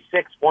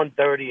 156,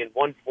 130, and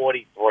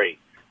 143,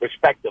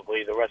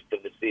 respectively, the rest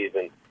of the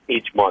season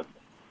each month.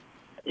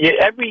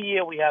 Every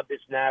year we have this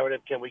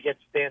narrative, can we get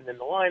Stanton in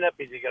the lineup?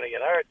 Is he going to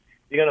get hurt?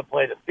 Is he going to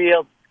play the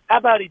field? How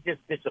about he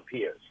just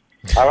disappears?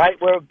 All right?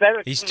 We're a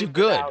better He's too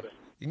good.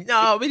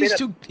 No, but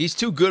he's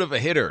too good of a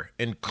hitter.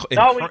 No,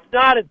 he's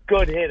not a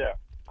good hitter.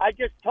 I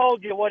just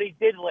told you what he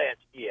did last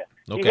year.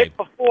 Okay. He hit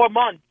for 4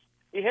 months.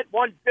 He hit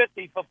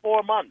 150 for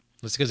 4 months.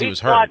 That's because he was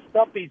hurt.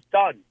 He's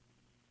done.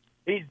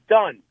 He's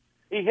done.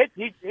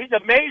 He's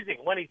amazing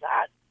when he's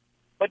hot.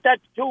 But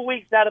that's 2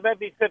 weeks out of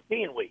every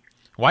 15 weeks.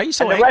 Why are you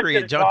so angry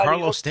at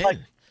Giancarlo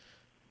Stanton?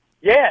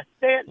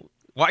 Stanton.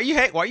 Why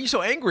are you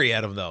so angry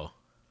at him, though?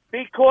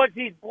 Because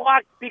he's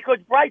blocked. Because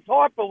Bryce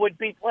Harper would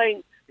be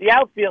playing the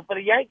outfield for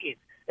the Yankees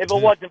if it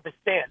wasn't for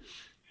Stanton.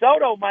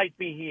 Soto might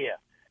be here.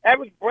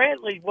 Michael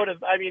Brantley would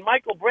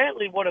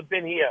have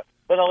been here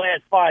for the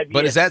last 5 years.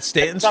 But is that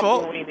Stanton's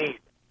fault? We need.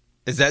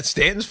 Is that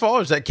Stanton's fault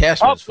or is that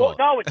Cashman's fault?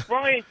 No, it's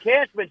Brian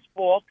Cashman's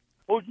fault,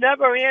 who's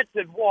never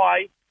answered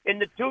why in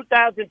the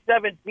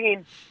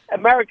 2017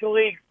 American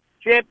League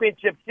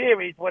Championship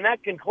Series, when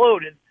that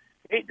concluded,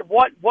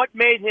 what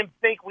made him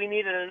think we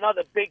needed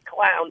another big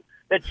clown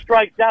that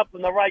strikes out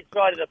from the right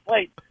side of the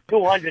plate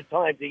 200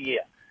 times a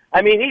year?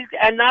 I mean,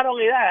 and not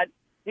only that,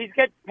 he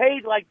gets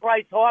paid like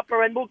Bryce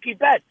Harper and Mookie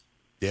Betts.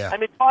 Yeah. I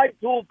mean, 5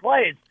 tool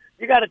players.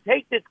 You got to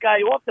take this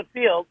guy off the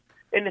field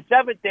in the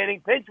 7th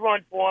inning, pinch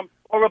run for him,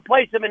 or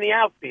replace him in the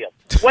outfield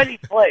when he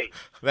plays.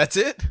 That's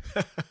it?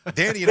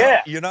 Danny,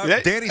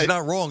 Danny's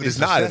not wrong. He's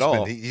not at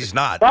all. He's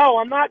not. No,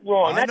 I'm not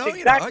wrong. That's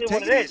exactly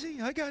what it is.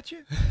 Easy. I got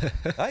you.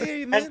 I hear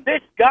you, man. And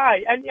this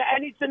guy, and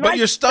he's a nice But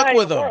you're stuck guy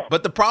with him.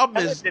 But the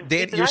problem is,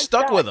 Danny, you're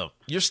stuck with him.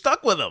 You're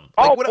stuck with him.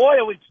 Oh, boy,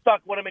 are we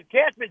stuck with him. And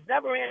Cashman's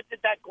never answered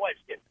that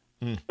question.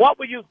 What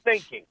were you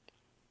thinking?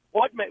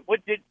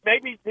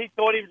 Maybe he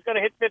thought he was going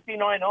to hit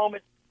 59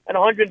 homers and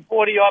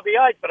 140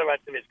 RBIs for the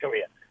rest of his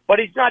career. But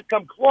he's not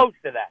come close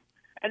to that.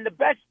 And the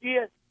best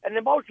year and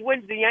the most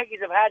wins the Yankees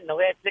have had in the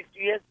last 6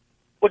 years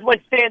was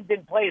when Stan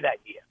didn't play that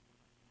year.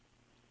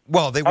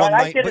 Well, they won,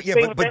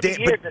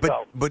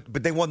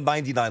 but they won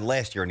 99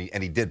 last year,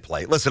 and he did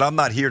play. Listen, I'm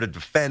not here to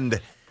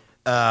defend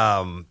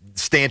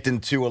Stanton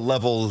to a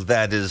level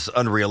that is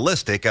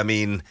unrealistic. I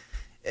mean,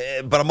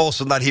 but I'm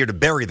also not here to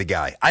bury the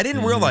guy. I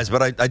didn't realize,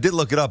 but I did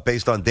look it up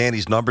based on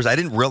Danny's numbers. I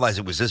didn't realize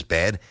it was this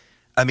bad.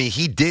 I mean,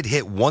 he did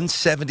hit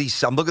 170.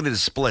 I'm looking at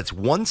his splits.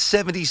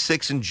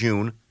 176 in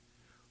June,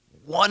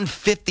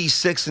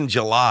 156 in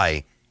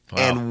July,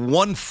 and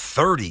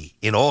 130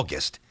 in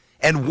August,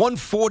 and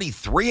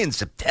 143 in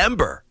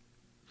September.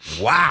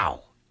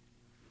 Wow.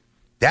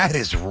 That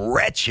is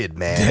wretched,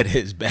 man. That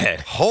is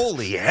bad.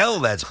 Holy hell,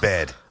 that's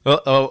bad.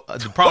 Well,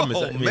 the problem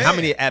is, how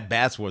many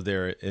at-bats were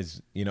there?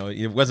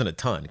 It wasn't a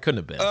ton. It couldn't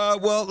have been.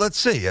 Well, let's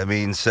see. I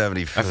mean,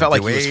 70. I felt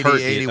like he was hurt.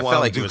 81. I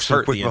felt like he was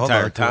hurt the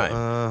entire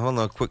time. Hold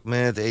on, quick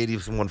math. 80,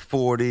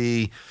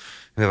 140.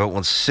 We have about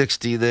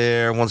 160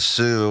 there.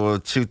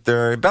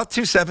 230. About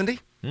 270.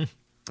 I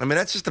mean,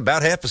 that's just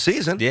about half a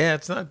season. Yeah,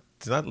 it's not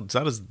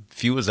as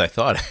few as I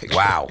thought. Actually.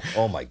 Wow.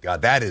 Oh my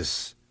God,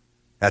 that's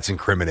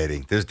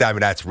incriminating.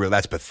 That's real.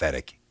 That's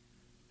pathetic.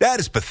 That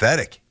is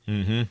pathetic.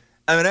 Mm-hmm.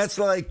 I mean, that's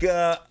like,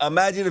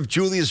 imagine if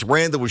Julius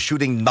Randle was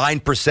shooting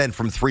 9%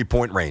 from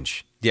three-point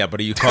range. Yeah,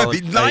 but are you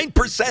calling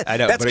 9%? I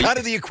know, that's kind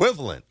of the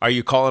equivalent. Are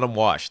you calling him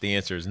washed? The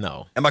answer is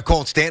no. Am I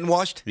calling Stanton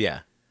washed? Yeah.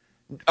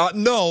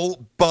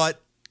 No,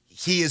 but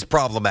he is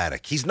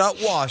problematic. He's not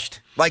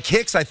washed. Like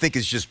Hicks, I think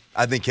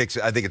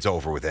it's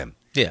over with him.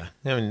 Yeah.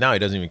 I mean, now he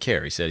doesn't even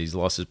care. He said he's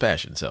lost his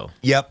passion, so.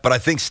 Yep, but I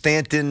think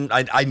Stanton,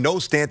 I know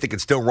Stanton can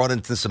still run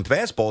into some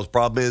fastballs.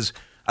 Problem is,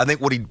 I think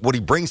what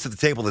he brings to the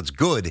table that's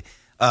good,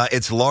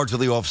 it's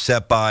largely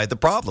offset by the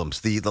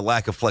problems, the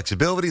lack of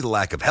flexibility, the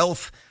lack of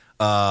health,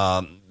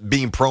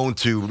 being prone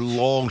to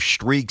long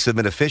streaks of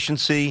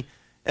inefficiency.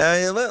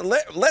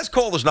 Les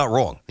Cole not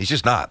wrong. He's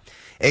just not.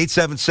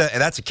 877,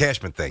 and that's a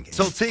Cashman thing.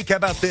 So, Teak, how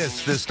about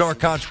this? The stark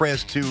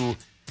contrast to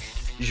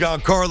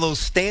Giancarlo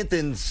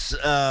Stanton's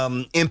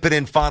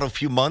impotent final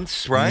few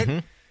months,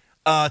 right?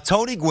 Mm-hmm.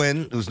 Tony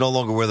Gwynn, who's no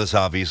longer with us,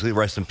 obviously.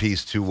 Rest in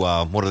peace to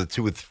one of the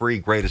 2 or 3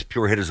 greatest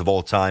pure hitters of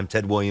all time,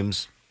 Ted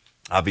Williams.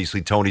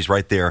 Obviously, Tony's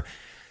right there.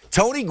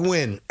 Tony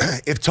Gwynn,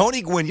 if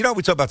Tony Gwynn, we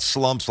talk about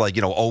slumps like,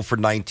 0 for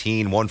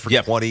 19, 1 for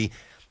 20.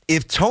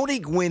 If Tony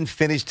Gwynn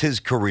finished his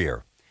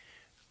career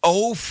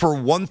 0 for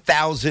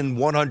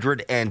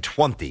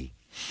 1,120,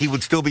 he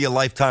would still be a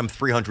lifetime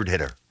 300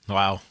 hitter.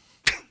 Wow.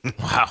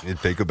 Wow.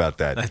 Think about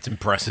that. That's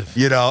impressive.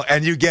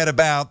 And you get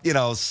about,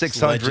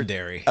 600.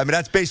 Legendary. I mean,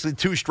 that's basically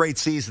 2 straight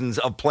seasons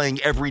of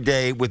playing every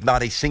day with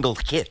not a single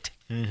hit.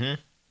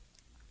 Mm-hmm.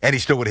 And he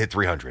still would hit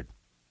 300.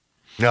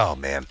 Oh,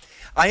 man.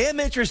 I am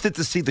interested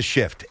to see the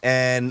shift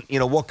and,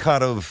 what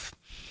kind of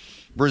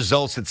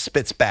results it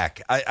spits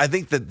back. I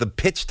think that the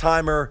pitch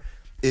timer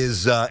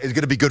is going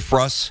to be good for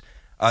us.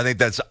 I think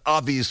that's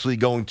obviously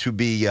going to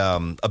be a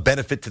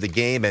benefit to the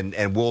game,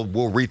 and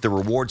we'll reap the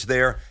rewards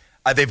there.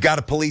 They've got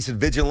to police it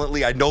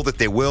vigilantly. I know that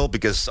they will,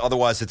 because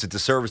otherwise it's a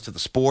disservice to the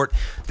sport.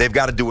 They've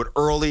got to do it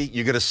early.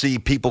 You're going to see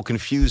people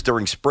confused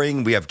during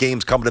spring. We have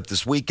games coming up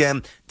this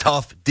weekend.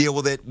 Tough. Deal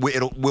with it.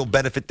 We'll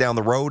benefit down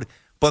the road.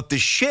 But the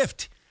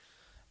shift,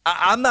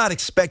 I'm not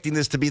expecting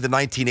this to be the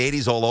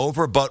 1980s all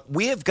over, but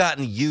we have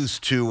gotten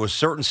used to a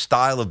certain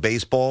style of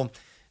baseball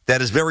that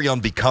is very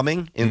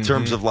unbecoming in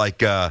terms of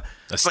like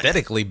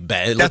aesthetically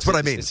bad. That's what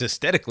I mean. It's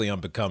aesthetically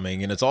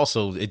unbecoming, and it's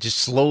also it just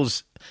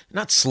slows,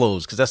 not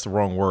slows because that's the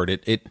wrong word.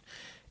 It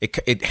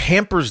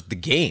hampers the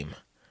game,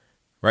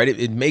 right?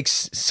 It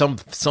makes some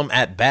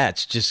at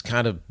bats just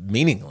kind of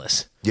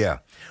meaningless. Yeah.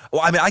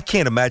 Well, I mean, I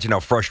can't imagine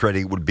how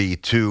frustrating it would be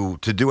to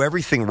do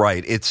everything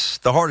right. It's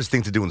the hardest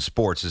thing to do in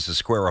sports is to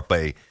square up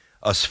a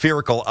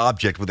spherical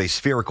object with a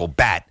spherical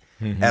bat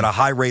at a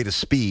high rate of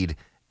speed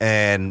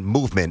and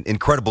movement,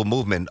 incredible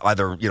movement,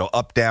 either,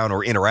 up, down,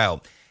 or in or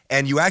out.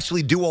 And you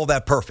actually do all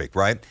that perfect,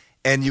 right?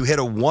 And you hit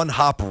a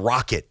one-hop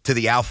rocket to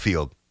the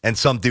outfield, and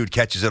some dude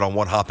catches it on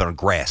one hop on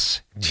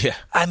grass. Yeah.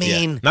 I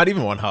mean... Not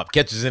even one hop.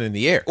 Catches it in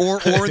the air. Or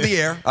in the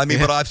air. I mean,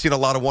 but I've seen a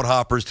lot of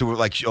one-hoppers to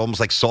almost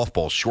like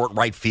softball, short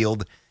right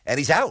field, and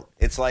he's out.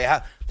 It's like,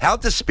 how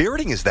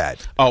dispiriting is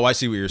that? Oh, I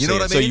see what you're saying. Know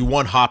what I So mean? you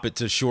one-hop it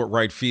to short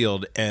right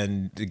field,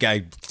 and the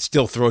guy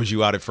still throws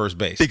you out at first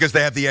base. Because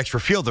they have the extra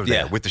fielder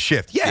there with the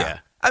shift. Yeah.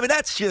 I mean,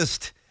 that's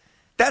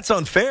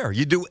unfair.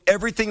 You do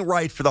everything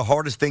right for the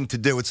hardest thing to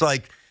do. It's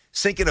like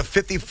sinking a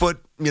 50-foot,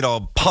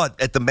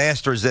 putt at the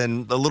Masters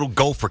and a little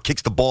gopher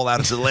kicks the ball out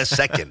into the last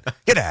second.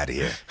 Get out of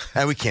here.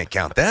 And we can't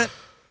count that.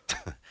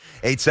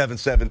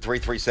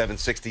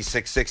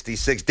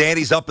 877-337-6666.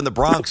 Danny's up in the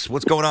Bronx.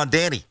 What's going on,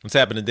 Danny? What's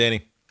happening,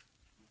 Danny?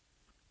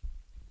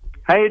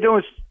 How you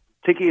doing,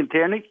 Tiki and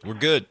Danny? We're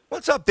good.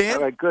 What's up, Dan?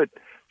 All right, good.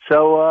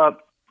 So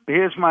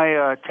here's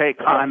my take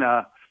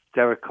on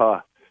Derek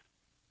Carr.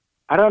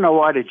 I don't know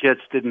why the Jets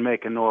didn't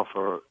make an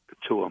offer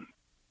to him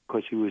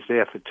because he was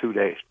there for 2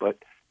 days, but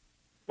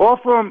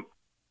offer him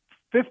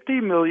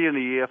 $50 million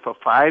a year for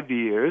 5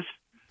 years,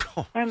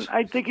 and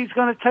I think he's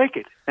going to take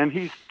it. And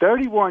he's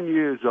 31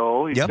 years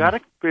old. He's got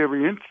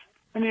experience,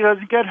 and he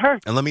doesn't get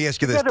hurt. And let me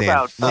ask you this, Forget Dan.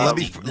 about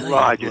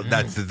Rodgers.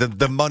 That's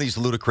the money's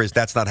ludicrous.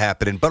 That's not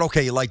happening. But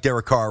okay, you like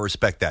Derek Carr, I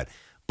respect that.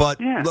 But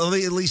let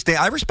me at least,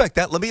 I respect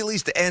that. Let me at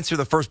least answer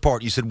the first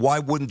part. You said, why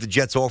wouldn't the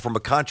Jets offer him a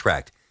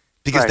contract?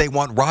 Because they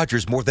want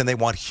Rodgers more than they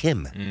want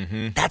him.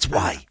 Mm-hmm. That's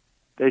why.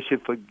 They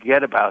should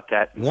forget about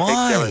that. And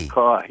Why? take Derek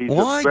Carr. He's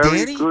Why, a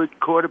very Danny? good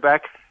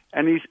quarterback,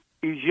 and he's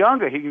he's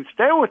younger. He can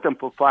stay with them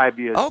for 5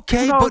 years.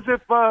 Okay, who knows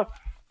if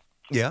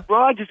yeah,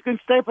 Rodgers can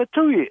stay for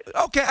 2 years?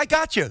 Okay, I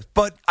got you.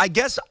 But I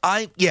guess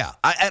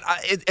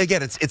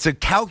again, it's a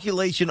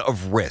calculation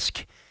of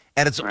risk,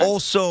 and it's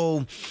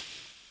also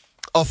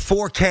a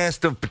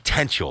forecast of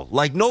potential.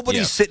 Like,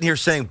 nobody's sitting here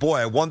saying, boy,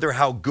 I wonder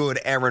how good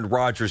Aaron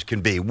Rodgers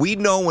can be. We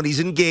know when he's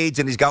engaged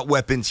and he's got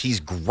weapons,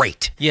 he's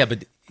great. Yeah,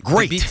 but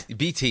great.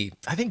 BT,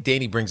 I think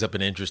Danny brings up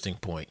an interesting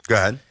point. Go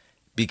ahead.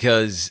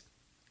 Because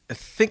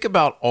think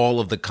about all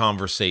of the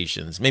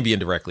conversations, maybe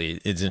indirectly,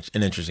 it's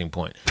an interesting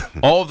point.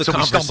 All of the so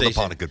conversations. we stumbled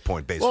upon a good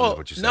point, basically, is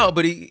what you're saying. No,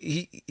 but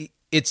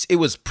it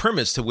was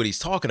premise to what he's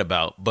talking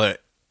about,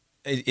 but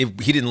he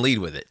didn't lead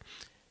with it.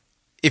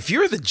 If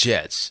you're the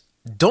Jets,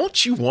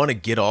 don't you want to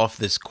get off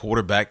this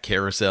quarterback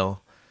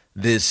carousel?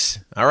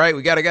 All right,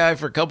 we got a guy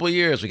for a couple of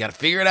years. We got to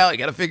figure it out.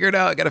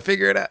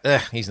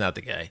 He's not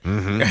the guy.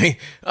 Right?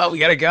 Oh, we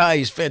got a guy.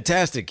 He's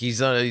fantastic.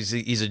 He's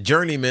a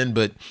journeyman,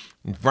 but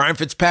Ryan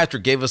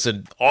Fitzpatrick gave us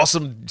an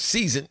awesome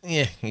season.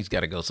 Yeah, he's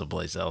got to go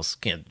someplace else.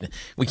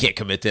 We can't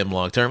commit to him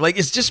long term. Like,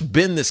 it's just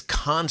been this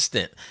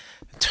constant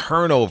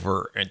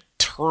turnover and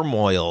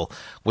turmoil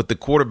with the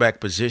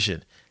quarterback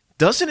position.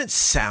 Doesn't it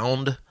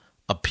sound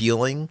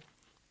appealing?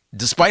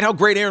 Despite how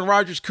great Aaron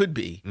Rodgers could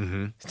be,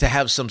 to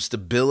have some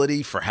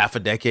stability for half a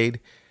decade,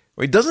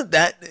 isn't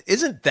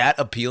that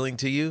appealing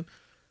to you?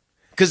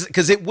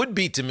 Because it would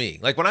be to me.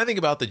 Like, when I think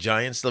about the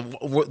Giants, the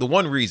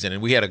one reason,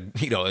 and we had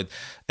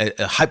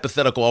a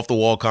hypothetical off the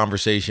wall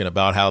conversation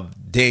about how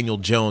Daniel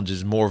Jones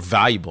is more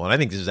valuable, and I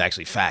think this is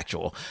actually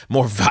factual,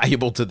 more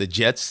valuable to the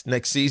Jets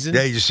next season.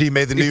 Yeah, you see, he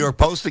made the New York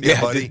Post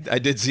again, buddy. I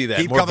did see that.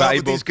 Keep more coming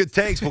valuable. up with these good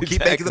takes. We'll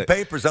keep making the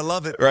papers. I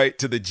love it. Right,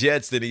 to the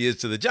Jets than he is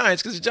to the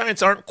Giants, because the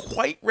Giants aren't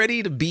quite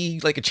ready to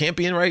be like a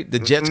champion, right? The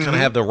Jets kind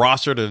of have the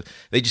roster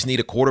they just need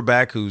a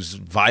quarterback who's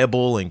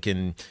viable and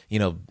can,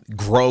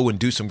 grow and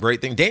do some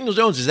great things. Daniel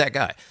Jones is that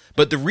guy.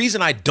 But the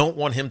reason I don't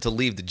want him to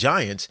leave the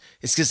Giants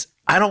is because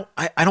I don't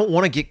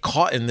want to get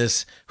caught in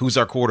this. Who's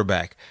our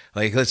quarterback?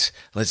 Like,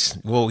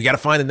 we got to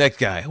find the next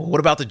guy. What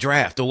about the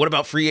draft? Or what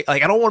about free?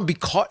 Like, I don't want to be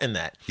caught in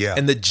that. Yeah.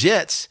 And the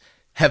Jets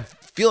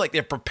feel like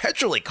they're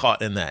perpetually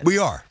caught in that. We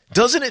are.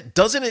 Doesn't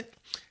it?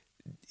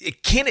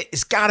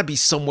 It's got to be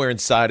somewhere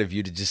inside of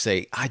you to just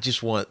say, I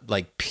just want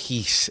like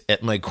peace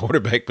at my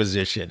quarterback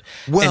position.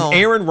 Well, and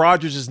Aaron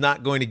Rodgers is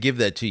not going to give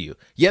that to you.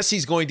 Yes,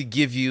 he's going to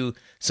give you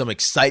some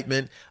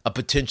excitement, a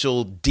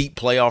potential deep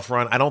playoff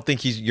run. I don't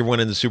think you're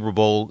winning the Super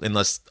Bowl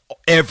unless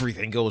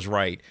everything goes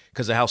right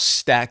because of how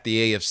stacked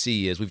the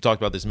AFC is. We've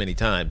talked about this many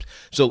times.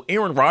 So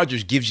Aaron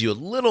Rodgers gives you a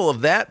little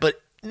of that,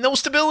 but no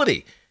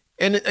stability.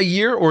 And a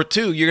year or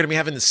two, you're going to be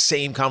having the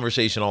same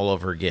conversation all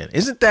over again.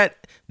 Isn't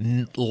that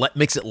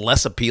makes it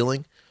less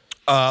appealing?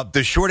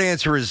 The short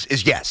answer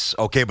is yes.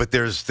 Okay, but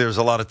there's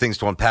a lot of things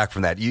to unpack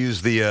from that.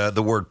 Use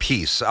the word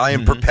peace. I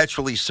am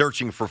perpetually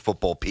searching for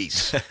football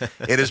peace.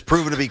 It has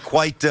proven to be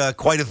quite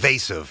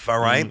evasive. All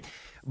right.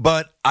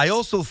 But I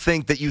also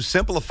think that you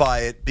simplify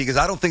it because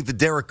I don't think that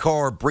Derek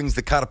Carr brings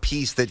the kind of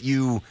peace that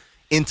you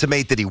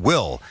intimate that he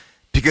will,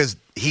 because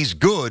he's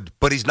good,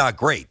 but he's not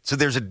great. So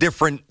there's a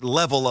different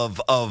level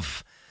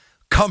of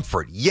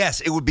comfort. Yes,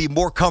 it would be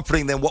more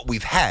comforting than what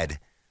we've had,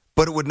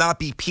 but it would not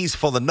be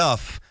peaceful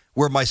enough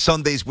where my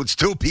Sundays would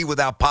still be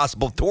without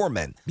possible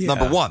torment. Yeah.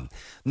 Number one.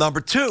 Number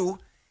two,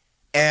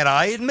 and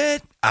I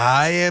admit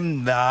I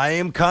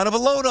am kind of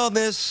alone on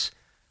this.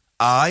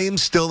 I am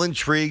still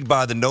intrigued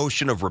by the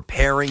notion of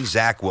repairing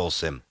Zach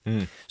Wilson.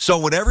 So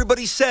when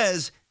everybody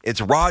says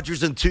it's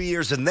Rodgers in 2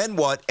 years and then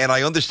what, and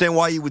I understand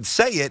why you would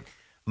say it,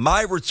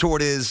 my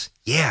retort is,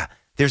 yeah,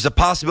 there's a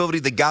possibility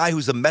the guy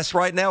who's a mess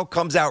right now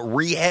comes out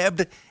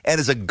rehabbed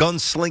and is a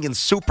gunslinging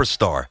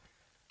superstar.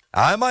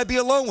 I might be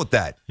alone with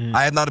that.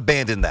 I have not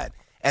abandoned that.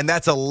 And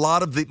that's a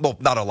lot of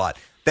not a lot.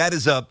 That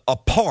is a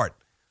part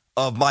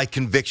of my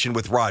conviction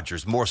with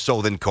Rodgers, more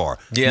so than Carr.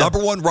 Yeah. Number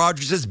one,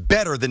 Rodgers is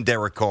better than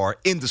Derek Carr,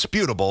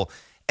 indisputable.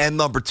 And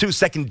number two,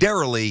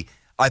 secondarily,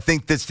 I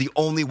think that's the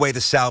only way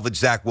to salvage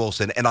Zach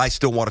Wilson, and I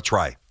still want to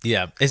try.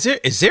 Yeah. Is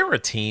there a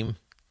team?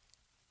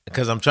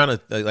 Because I'm trying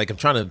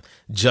to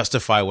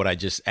justify what I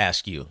just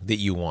asked you that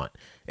you want.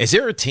 Is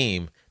there a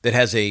team that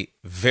has a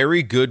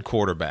very good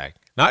quarterback,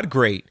 not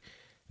great,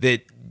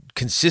 that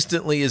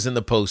consistently is in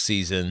the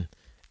postseason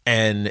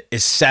and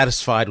is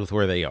satisfied with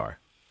where they are?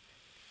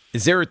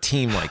 Is there a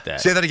team like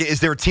that? Say that again. Is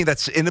there a team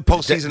that's in the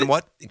postseason and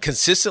what?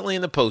 Consistently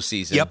in the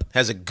postseason. Yep.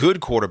 Has a good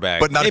quarterback.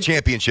 But not a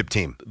championship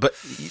team. But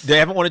they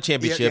haven't won a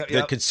championship.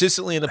 They're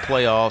consistently in the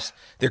playoffs.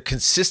 They're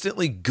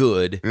consistently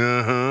good.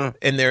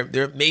 And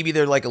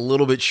they're like a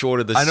little bit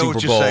short of the Super Bowl. I know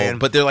what you're saying.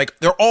 But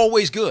they're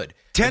always good.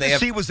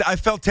 I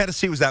felt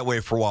Tennessee was that way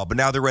for a while, but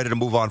now they're ready to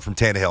move on from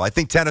Tannehill. I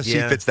think Tennessee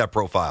fits that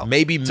profile.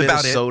 Maybe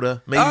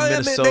Minnesota. Maybe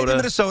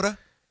Minnesota.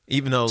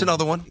 Even though it's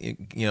another one.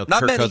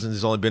 Kirk Cousins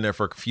has only been there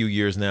for a few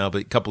years now,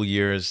 but a couple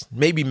years.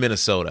 Maybe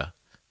Minnesota.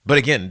 But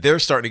again, they're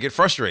starting to get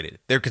frustrated.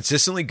 They're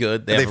consistently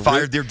good. They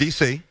fired their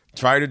DC.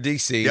 Fired their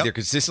DC. Yep. They're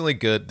consistently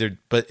good.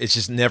 But it's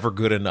just never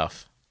good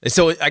enough. And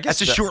so I guess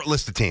that's a short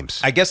list of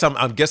teams. I guess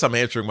I'm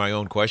answering my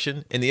own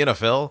question. In the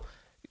NFL,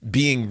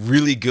 being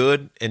really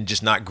good and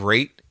just not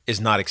great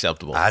is not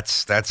acceptable.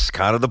 That's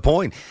kind of the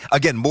point.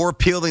 Again, more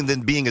appealing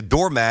than being a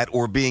doormat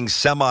or being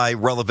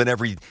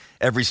semi-relevant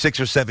every 6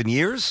 or 7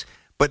 years,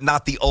 but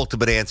not the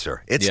ultimate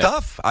answer. It's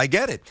tough. I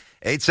get it.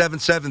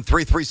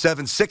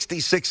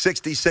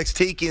 877-337-6666.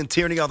 Tiki and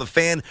Tierney on the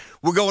Fan.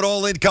 We're going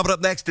all in. Coming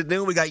up next at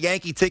noon, we got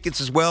Yankee tickets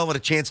as well and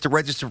a chance to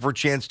register for a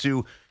chance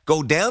to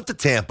go down to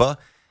Tampa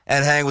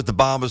and hang with the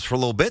Bombers for a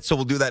little bit. So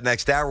we'll do that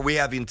next hour. We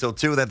have you until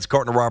 2. That's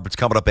Carton Roberts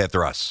coming up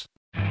after us.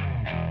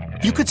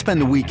 You could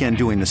spend the weekend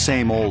doing the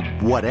same old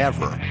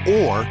whatever,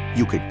 or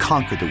you could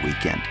conquer the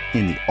weekend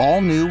in the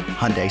all-new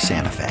Hyundai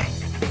Santa Fe.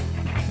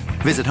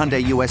 Visit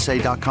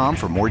HyundaiUSA.com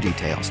for more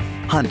details.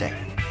 Hyundai,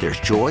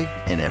 there's joy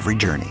in every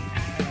journey.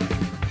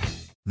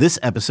 This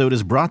episode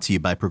is brought to you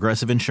by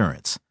Progressive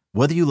Insurance.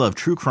 Whether you love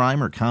true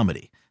crime or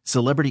comedy,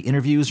 celebrity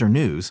interviews or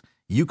news,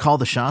 you call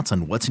the shots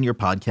on what's in your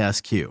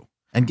podcast queue.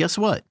 And guess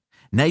what?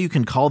 Now you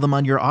can call them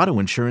on your auto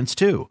insurance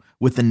too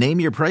with the Name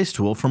Your Price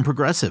tool from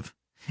Progressive.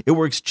 It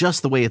works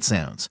just the way it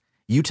sounds.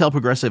 You tell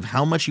Progressive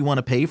how much you want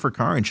to pay for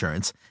car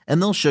insurance,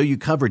 and they'll show you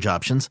coverage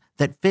options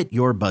that fit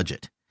your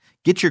budget.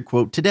 Get your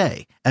quote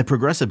today at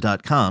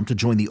Progressive.com to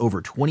join the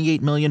over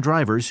 28 million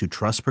drivers who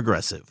trust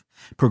Progressive.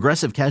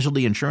 Progressive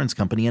Casualty Insurance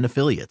Company and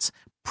Affiliates.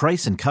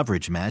 Price and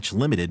coverage match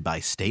limited by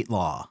state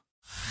law.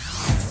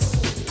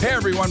 Hey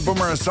everyone,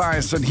 Boomer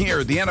Esiason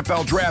here. The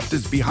NFL Draft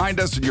is behind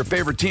us and your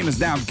favorite team is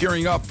now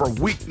gearing up for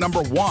week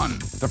number 1.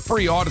 The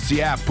free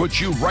Odyssey app puts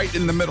you right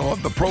in the middle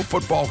of the pro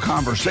football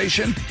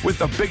conversation with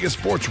the biggest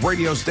sports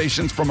radio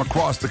stations from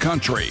across the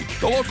country.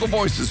 The local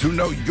voices who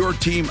know your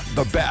team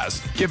the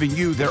best, giving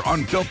you their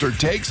unfiltered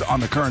takes on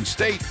the current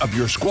state of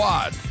your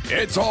squad.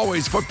 It's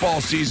always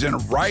football season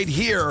right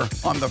here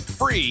on the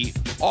free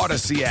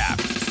Odyssey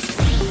app.